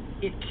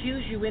it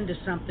cues you into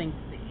something.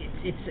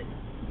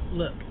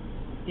 Look,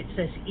 it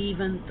says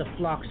even the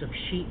flocks of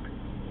sheep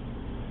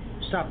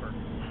suffer.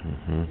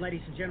 Mm-hmm.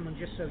 Ladies and gentlemen,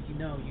 just so you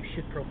know, you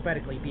should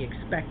prophetically be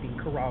expecting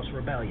Korah's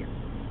rebellion.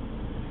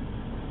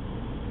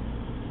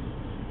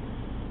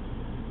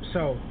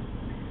 So,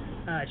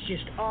 it's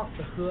just off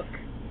the hook,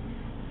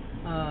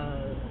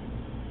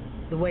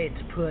 the way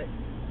it's put.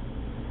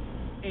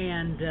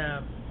 And,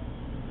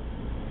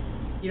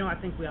 I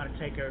think we ought to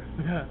take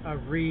a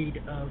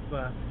read of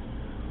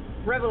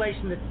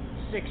Revelation, the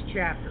 6th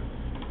chapter.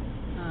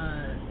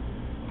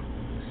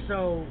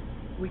 So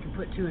we can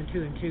put 2 and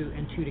 2 and 2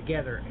 and 2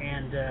 together.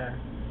 And,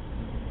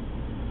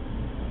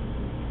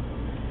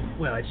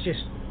 well, it's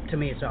just, to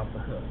me, it's off the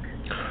hook.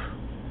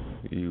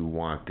 You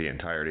want the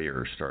entirety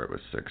or start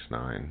with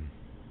 6-9?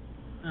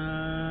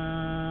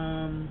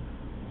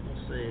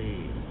 Let's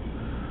see.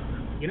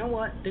 You know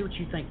what? Do what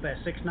you think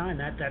best. 6-9.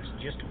 That's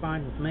just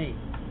fine with me.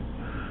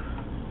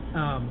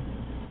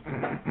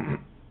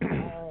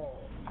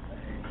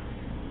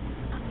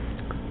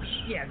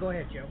 Yeah, go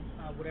ahead, Joe.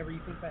 Whatever you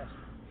think best.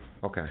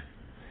 Okay,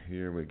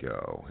 here we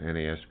go.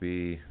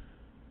 NASB.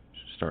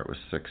 Start with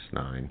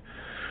 6-9.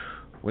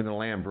 When the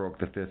Lamb broke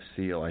the 5th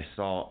seal, I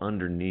saw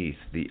underneath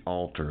the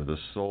altar the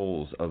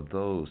souls of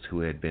those who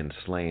had been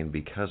slain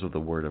because of the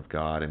word of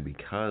God and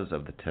because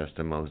of the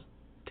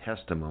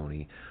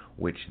testimony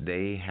which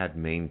they had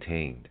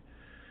maintained.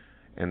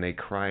 And they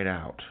cried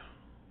out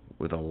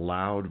with a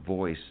loud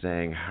voice,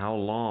 saying, How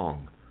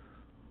long,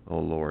 O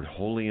Lord,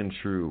 holy and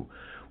true,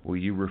 will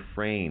you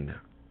refrain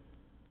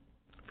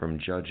from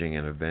judging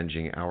and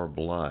avenging our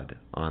blood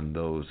on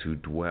those who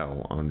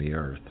dwell on the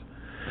earth?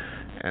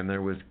 And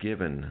there was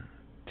given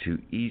to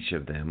each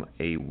of them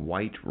a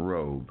white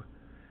robe,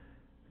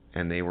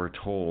 and they were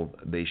told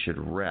they should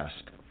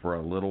rest for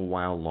a little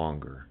while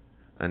longer,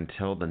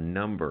 until the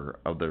number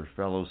of their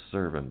fellow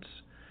servants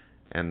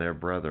and their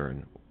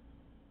brethren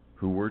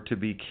who were to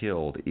be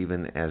killed,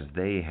 even as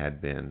they had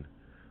been,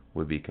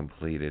 would be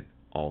completed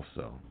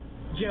also.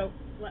 Joe,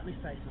 let me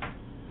say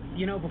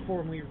something. Before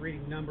when we were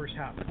reading Numbers,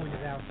 how it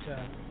pointed out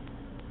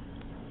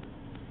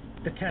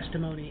the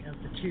testimony of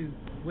the 2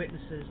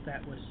 witnesses,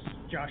 that was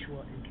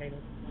Joshua and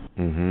Caleb.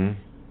 Mm-hmm.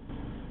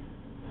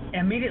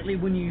 Immediately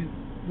when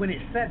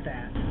it said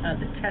that,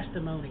 the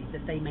testimony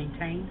that they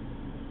maintained,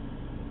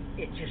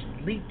 it just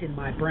leaped in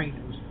my brain.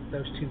 It was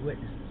those 2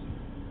 witnesses.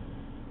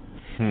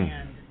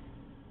 And,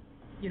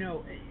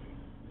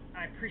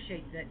 I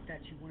appreciate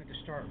that you wanted to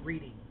start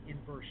reading in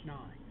verse 9.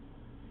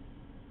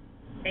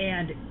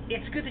 And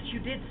it's good that you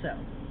did so,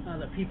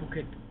 that people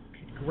could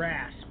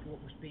grasp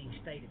what was being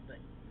stated. But,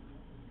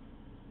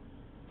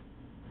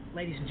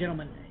 ladies and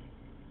gentlemen,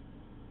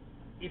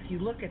 if you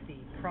look at the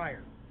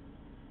prior,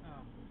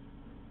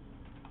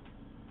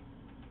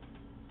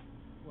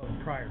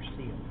 prior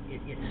seal,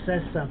 it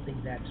says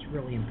something that's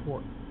really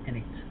important,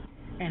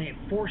 and it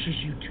forces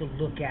you to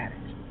look at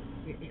it.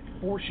 It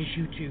forces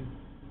you to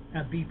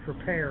be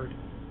prepared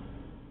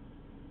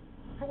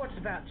for what's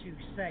about to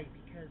say,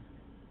 because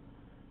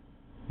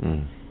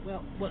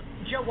well,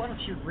 Joe, why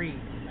don't you read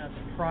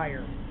the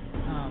prior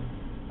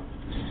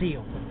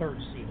seal, the third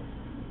seal?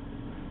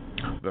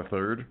 The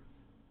third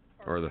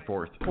or the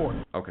fourth? Fourth.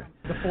 Okay.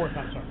 The fourth,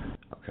 I'm sorry.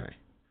 Okay.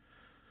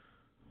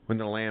 When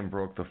the Lamb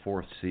broke the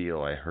fourth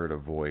seal, I heard a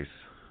voice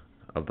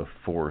of the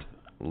fourth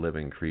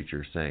living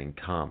creature saying,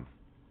 "Come."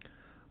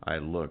 I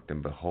looked,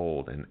 and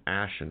behold, an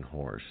ashen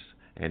horse,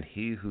 and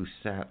he who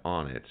sat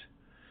on it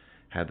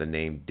had the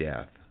name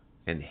Death,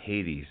 and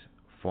Hades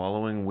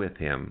following with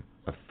him.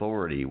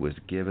 Authority was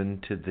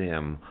given to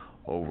them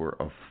over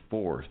a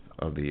fourth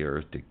of the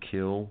earth to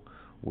kill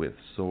with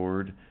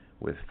sword,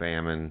 with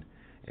famine,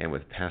 and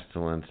with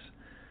pestilence,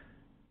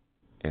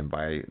 and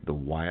by the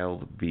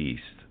wild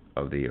beast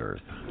of the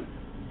earth.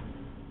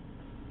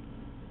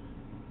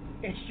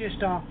 It's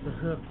just off the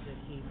hook that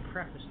he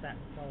prefaced that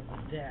with all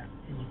the death,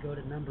 and you go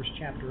to Numbers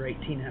chapter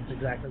 18, that's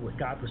exactly what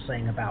God was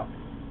saying about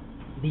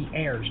the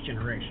heirs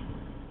generation.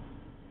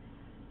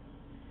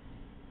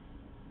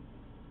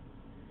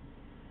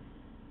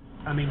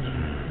 I mean,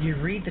 you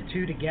read the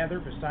two together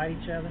beside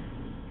each other,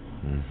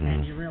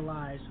 and you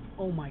realize,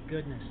 oh my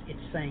goodness,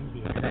 it's saying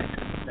the exact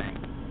same thing.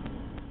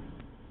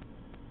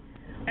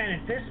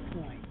 And at this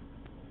point,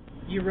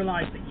 you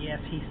realize that yes,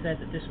 he said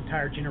that this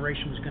entire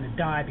generation was going to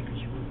die because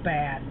you were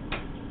bad,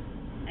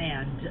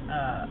 and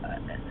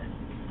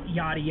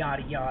yada,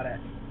 yada, yada.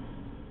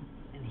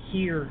 And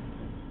here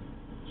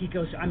he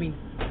goes, I mean,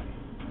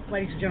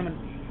 ladies and gentlemen,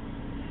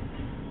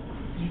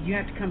 you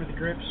have to come to the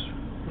grips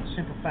with the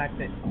simple fact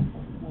that,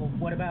 well,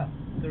 what about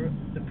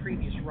the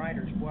previous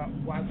writers? Why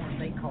weren't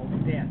they called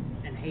Death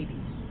and Hades?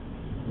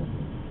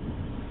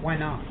 Why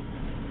not?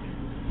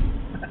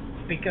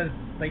 Because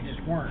they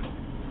just weren't.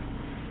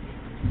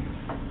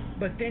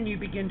 But then you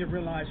begin to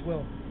realize,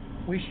 well,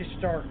 we should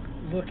start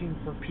looking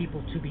for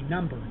people to be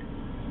numbered.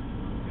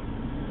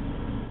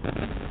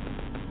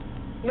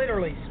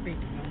 Literally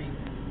speaking, I mean,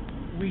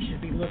 we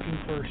should be looking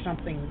for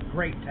something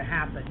great to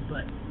happen.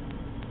 But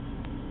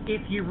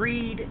if you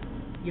read,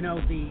 you know,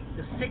 the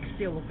sixth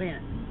seal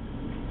event,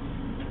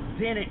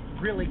 then it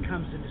really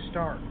comes into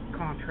stark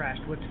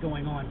contrast what's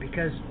going on.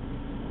 Because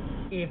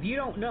if you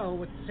don't know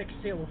what the sixth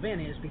seal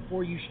event is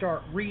before you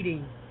start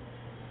reading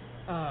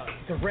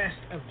the rest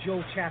of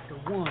Joel chapter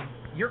 1,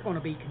 you're going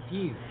to be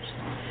confused.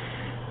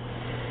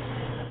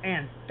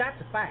 And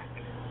that's a fact.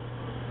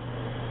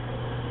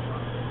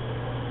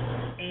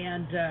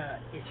 And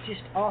it's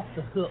just off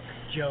the hook,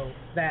 Joe,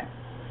 that...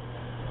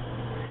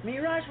 I mean,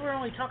 you realize we're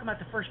only talking about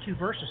the first two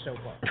verses so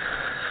far.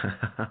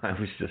 I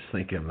was just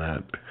thinking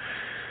that.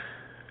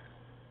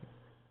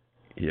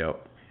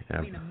 Yep.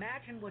 I mean,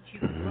 imagine what you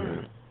can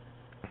learn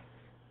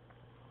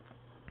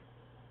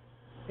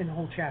in the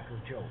whole chapter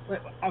of Job.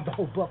 Of the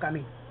whole book, I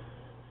mean,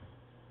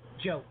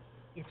 Job,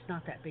 it's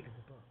not that big of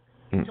a book.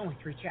 It's only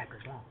 3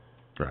 chapters long.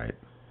 Right.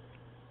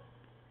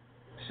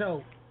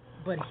 So,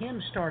 but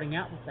him starting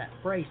out with that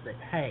phrase that,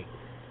 hey,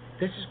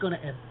 this is going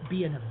to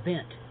be an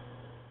event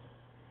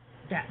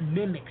that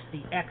mimics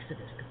the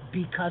Exodus,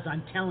 because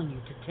I'm telling you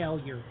to tell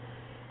your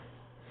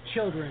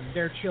children,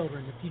 their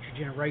children, the future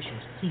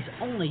generations. He's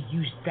only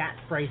used that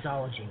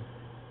phraseology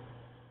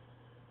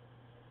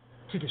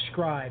to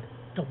describe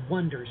the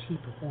wonders he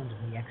performed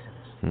in the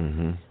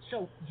Exodus.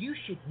 So you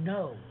should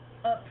know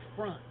up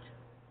front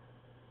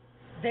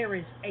there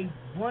is a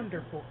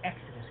wonderful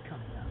Exodus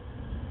coming up.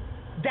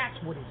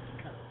 That's what it's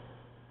become.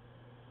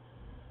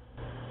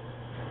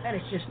 And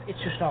it's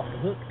just off the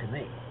hook to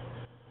me.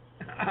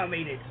 I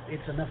mean,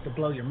 it's enough to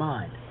blow your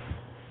mind.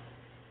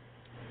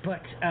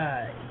 But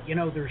you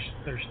know,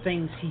 there's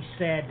things he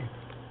said.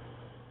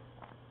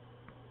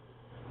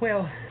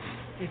 Well,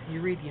 if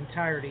you read the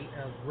entirety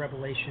of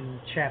Revelation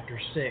chapter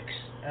 6,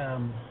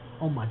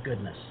 oh my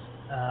goodness,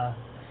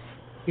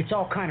 it's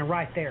all kind of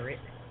right there.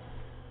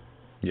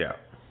 Yeah.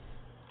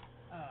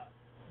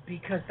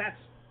 Because that's,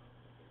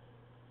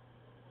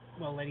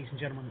 well, ladies and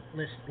gentlemen,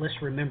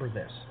 let's remember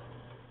this.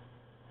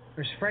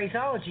 There's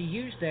phraseology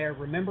used there.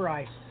 Remember,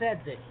 I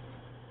said that.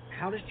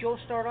 How does Joel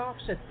start off?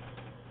 Said,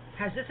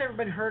 has this ever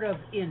been heard of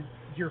in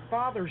your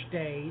father's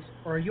days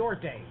or your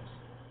days?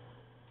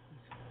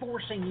 He's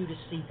forcing you to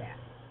see that.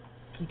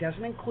 He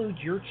doesn't include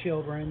your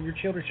children, your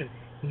children's children.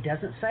 He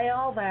doesn't say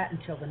all that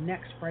until the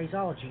next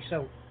phraseology.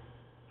 So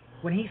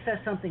when he says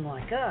something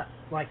like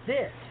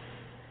this,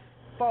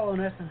 follow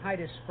us and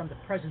hide us from the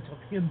presence of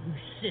him who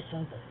sits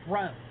on the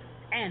throne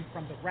and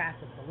from the wrath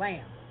of the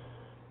Lamb.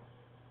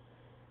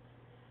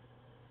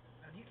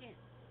 Now, you can't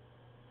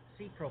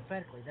see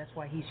prophetically. That's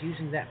why he's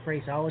using that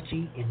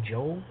phraseology in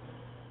Joel.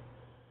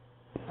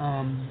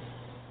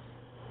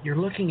 You're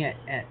looking at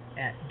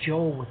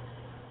Joel with,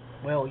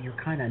 well, you're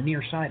kind of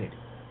nearsighted.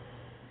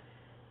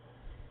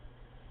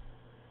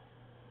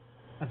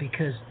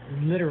 because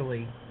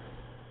literally,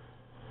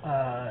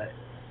 Joel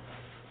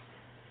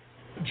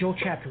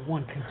chapter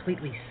 1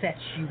 completely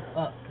sets you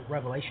up for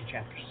Revelation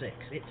chapter 6.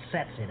 It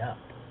sets it up.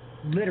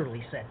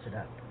 Literally sets it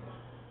up.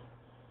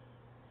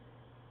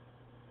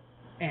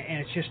 And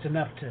it's just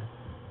enough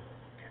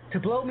to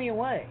blow me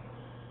away.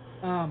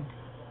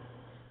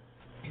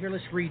 Here,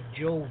 let's read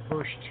Joel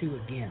verse 2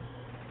 again.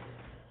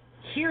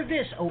 Hear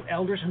this, O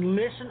elders, and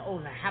listen, O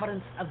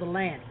inhabitants of the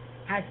land.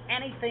 Has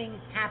anything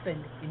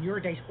happened in your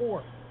days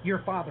or your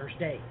father's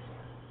days?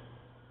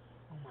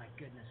 Oh my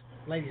goodness.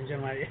 Ladies and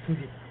gentlemen,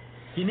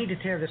 you need to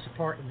tear this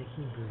apart in the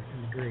Hebrew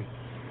and the Greek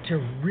to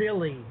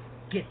really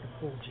get the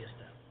full gist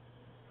of it.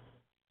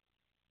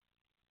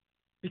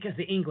 Because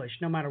the English,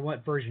 no matter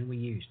what version we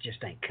use,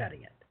 just ain't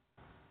cutting it.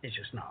 It's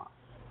just not.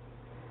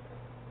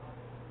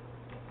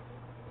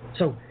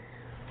 So,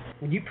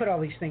 when you put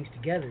all these things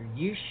together,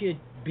 you should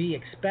be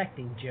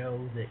expecting,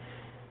 Joe, that,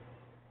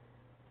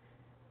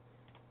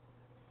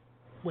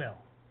 well,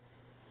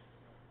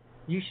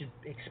 you should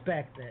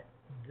expect that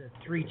the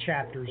 3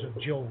 chapters of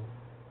Joel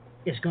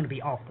is going to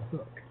be off the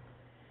hook.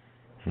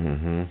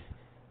 Mm-hmm.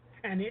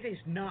 And it is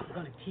not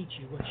going to teach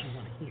you what you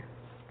want to hear.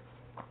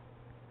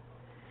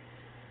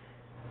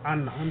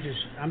 I'm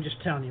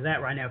just telling you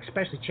that right now,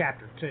 especially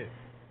chapter 2.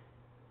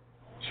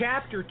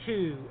 Chapter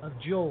 2 of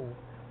Joel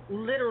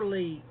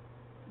literally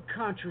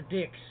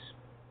contradicts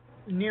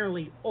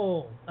nearly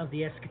all of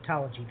the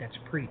eschatology that's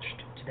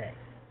preached today.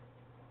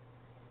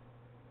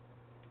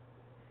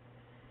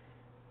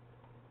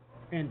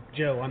 And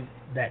Joe,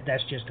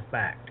 that's just a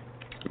fact.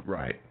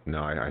 Right.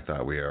 No, I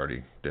thought we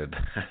already did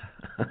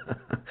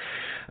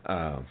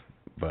that.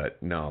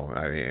 But no,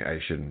 I mean, I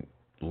shouldn't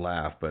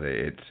laugh, but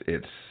it's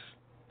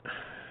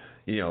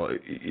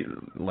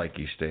like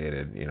you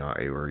stated,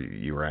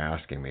 you were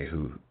asking me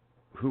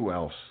who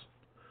else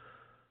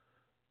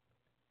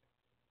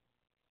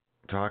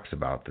talks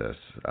about this,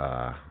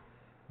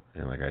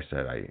 and like I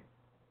said, I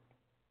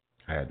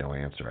had no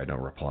answer. I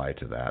don't reply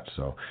to that.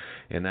 So,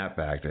 in that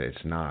fact,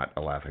 it's not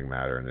a laughing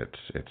matter, and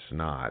it's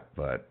not.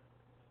 But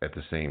at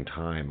the same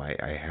time,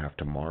 I have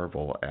to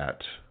marvel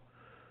at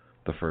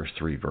the first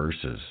 3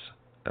 verses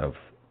of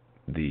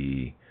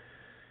the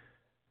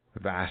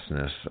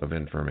vastness of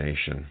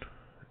information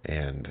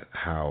and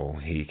how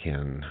he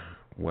can,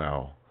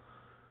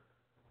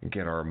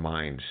 get our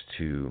minds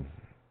to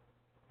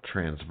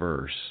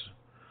transverse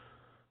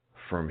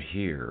from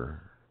here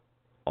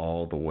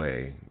all the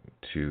way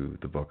to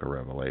the book of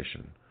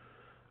Revelation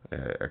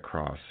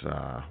across,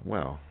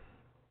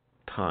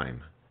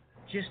 time.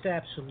 Just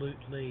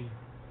absolutely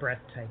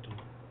breathtaking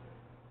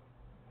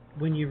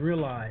when you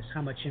realize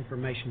how much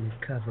information we've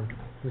covered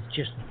with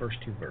just the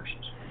first 2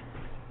 verses.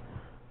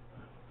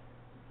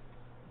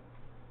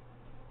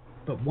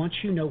 But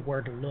once you know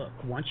where to look,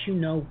 once you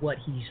know what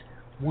he's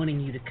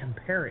wanting you to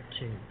compare it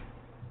to,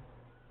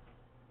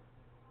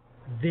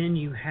 then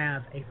you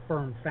have a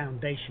firm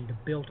foundation to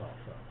build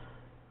off of.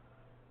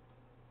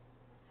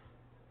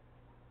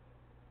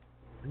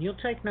 And you'll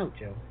take note,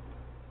 Joe.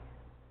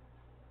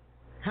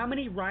 How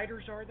many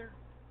writers are there?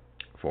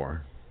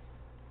 4.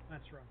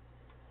 That's right.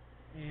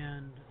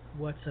 And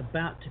what's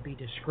about to be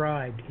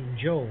described in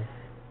Joel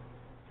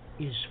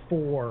is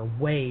 4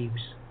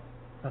 waves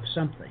of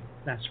something,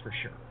 that's for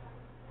sure.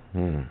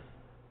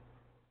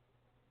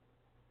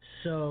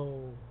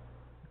 So,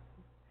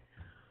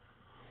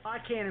 I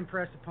can't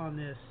impress upon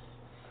this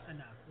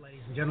enough, ladies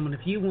and gentlemen.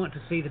 If you want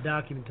to see the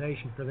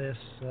documentation for this,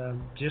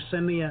 just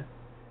send me a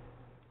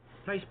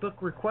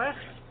Facebook request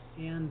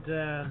and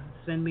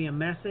send me a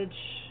message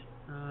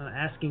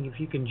asking if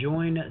you can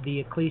join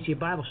the Ecclesia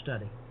Bible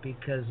Study,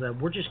 because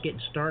we're just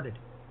getting started.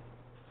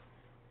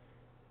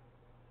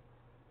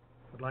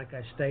 But like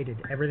I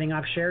stated, everything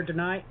I've shared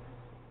tonight,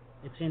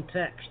 it's in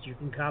text. You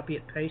can copy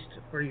it, paste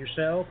it for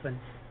yourself, and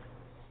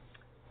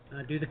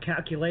do the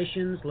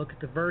calculations, look at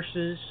the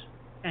verses,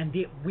 and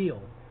it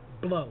will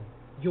blow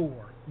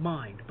your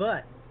mind.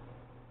 But,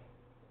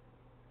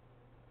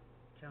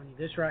 I'm telling you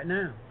this right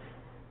now,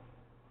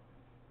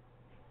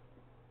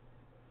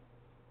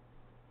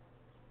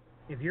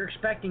 if you're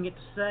expecting it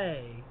to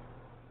say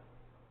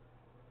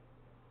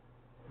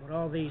what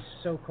all these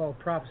so-called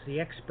prophecy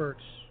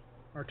experts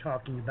are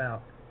talking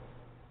about,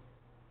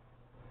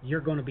 you're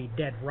going to be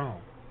dead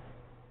wrong.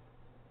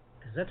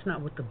 Because that's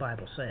not what the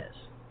Bible says.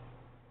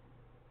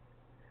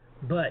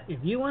 But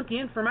if you want the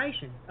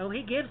information,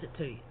 he gives it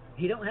to you.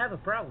 He don't have a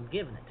problem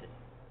giving it to you.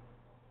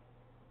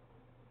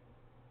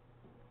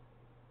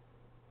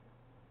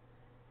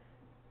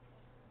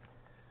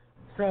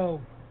 So,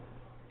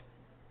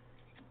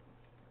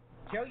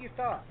 Joe, your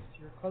thoughts,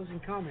 your closing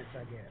comments,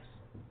 I guess.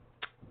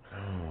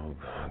 Oh,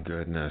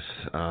 goodness.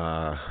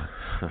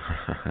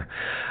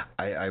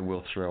 I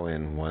will throw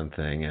in one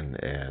thing, and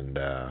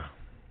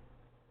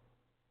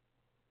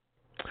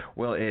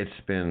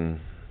it's been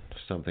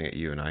something that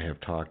you and I have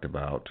talked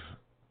about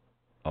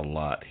a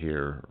lot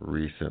here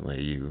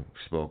recently. You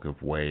spoke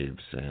of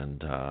waves,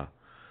 and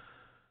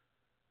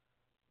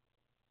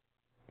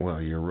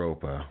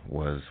Europa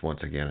was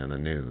once again in the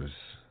news,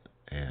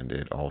 and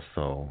it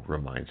also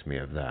reminds me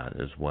of that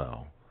as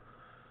well.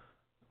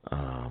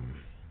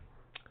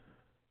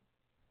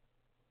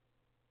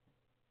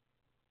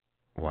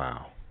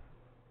 Wow.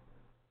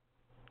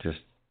 Just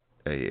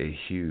a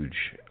huge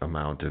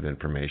amount of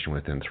information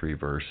within 3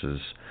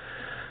 verses.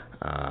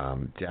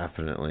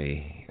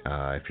 Definitely,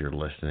 if you're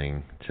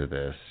listening to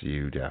this,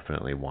 you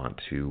definitely want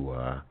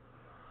to,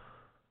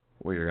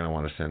 you're going to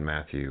want to send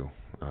Matthew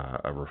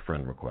a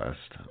friend request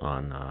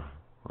on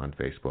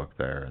Facebook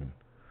there,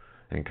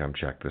 and come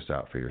check this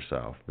out for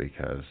yourself,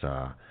 because,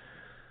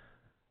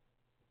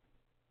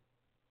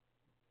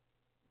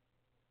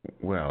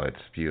 well, it's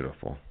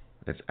beautiful.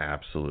 It's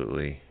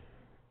absolutely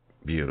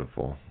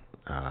beautiful.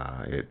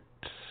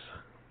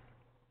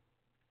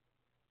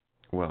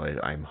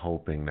 I'm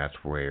hoping that's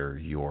where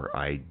your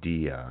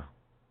idea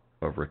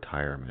of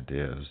retirement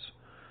is.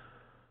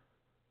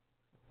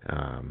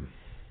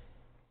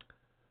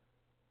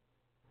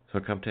 So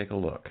come take a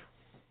look.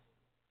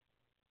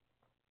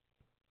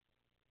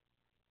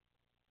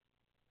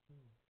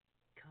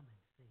 Come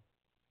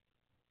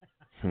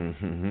and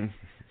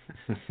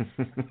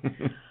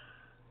see.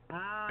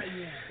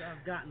 Yes,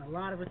 I've gotten a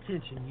lot of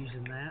attention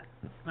using that.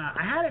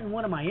 I had it in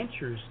one of my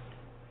intros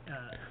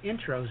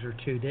or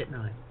two, didn't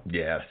I?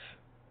 Yes.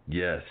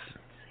 Yep.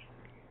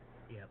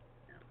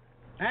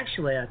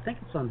 Actually, I think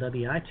it's on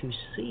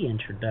WI2C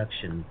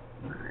introduction.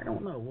 I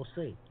don't know. We'll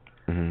see.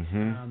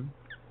 Mm-hmm.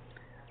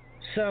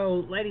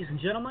 So, ladies and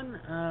gentlemen,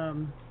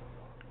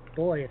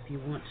 if you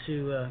want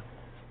to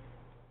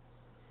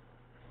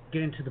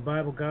get into the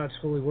Bible, God's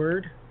holy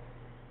word,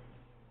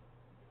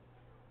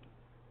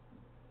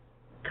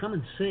 come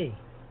and see.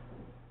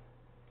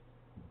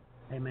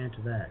 Amen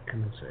to that.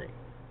 Come and see.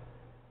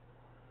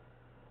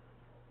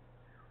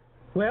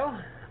 Well,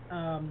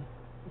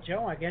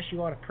 Joe, I guess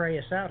you ought to pray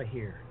us out of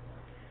here.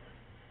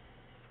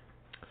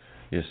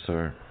 Yes,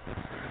 sir.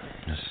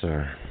 Yes,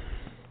 sir.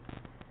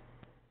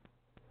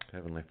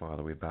 Heavenly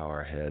Father, we bow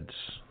our heads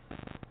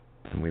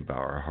and we bow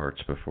our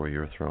hearts before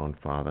your throne,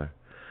 Father.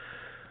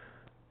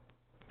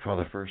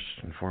 Father, first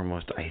and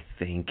foremost, I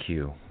thank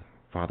you.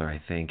 Father,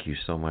 I thank you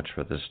so much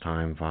for this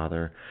time,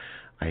 Father.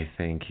 I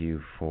thank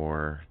you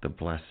for the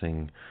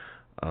blessing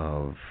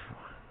of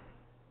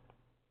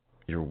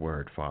your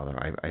word, Father.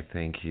 I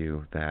thank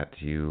you that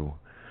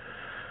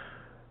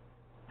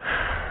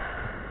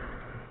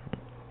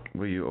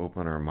will you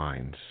open our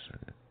minds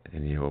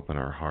and you open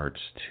our hearts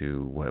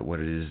to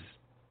what it is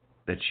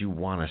that you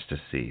want us to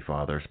see,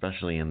 Father,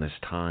 especially in this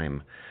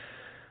time.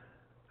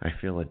 I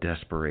feel a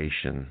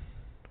desperation.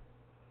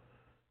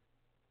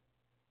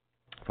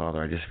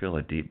 Father, I just feel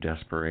a deep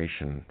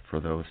desperation for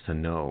those to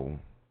know,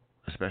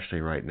 especially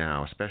right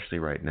now,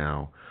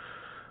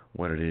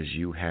 what it is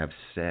you have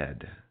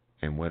said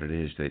and what it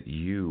is that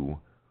you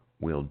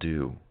will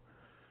do.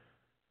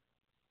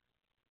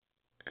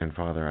 And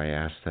Father, I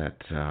ask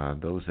that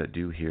those that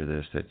do hear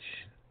this, that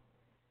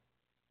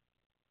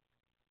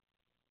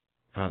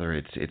Father,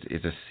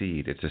 it's a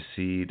seed. It's a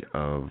seed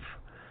of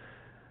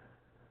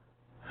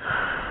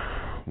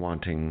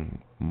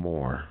wanting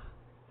more,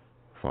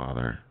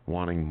 Father,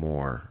 wanting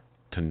more,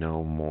 to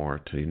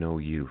know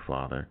you,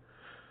 Father.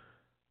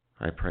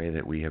 I pray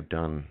that we have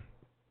done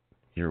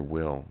your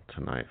will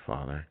tonight,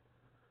 Father.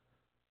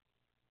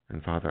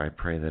 And Father, I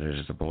pray that it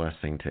is a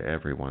blessing to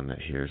everyone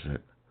that hears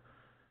it.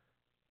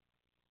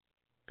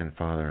 And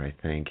Father, I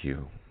thank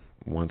you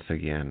once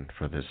again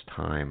for this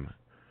time.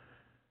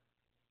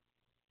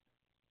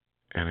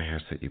 And I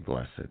ask that you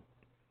bless it.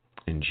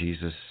 In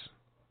Jesus'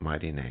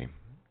 mighty name,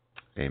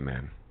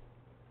 amen.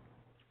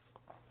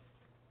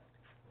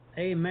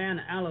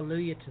 Amen.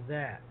 Hallelujah to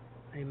that.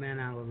 Amen.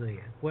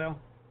 Hallelujah. Well,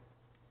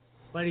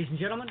 ladies and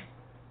gentlemen,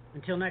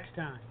 until next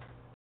time.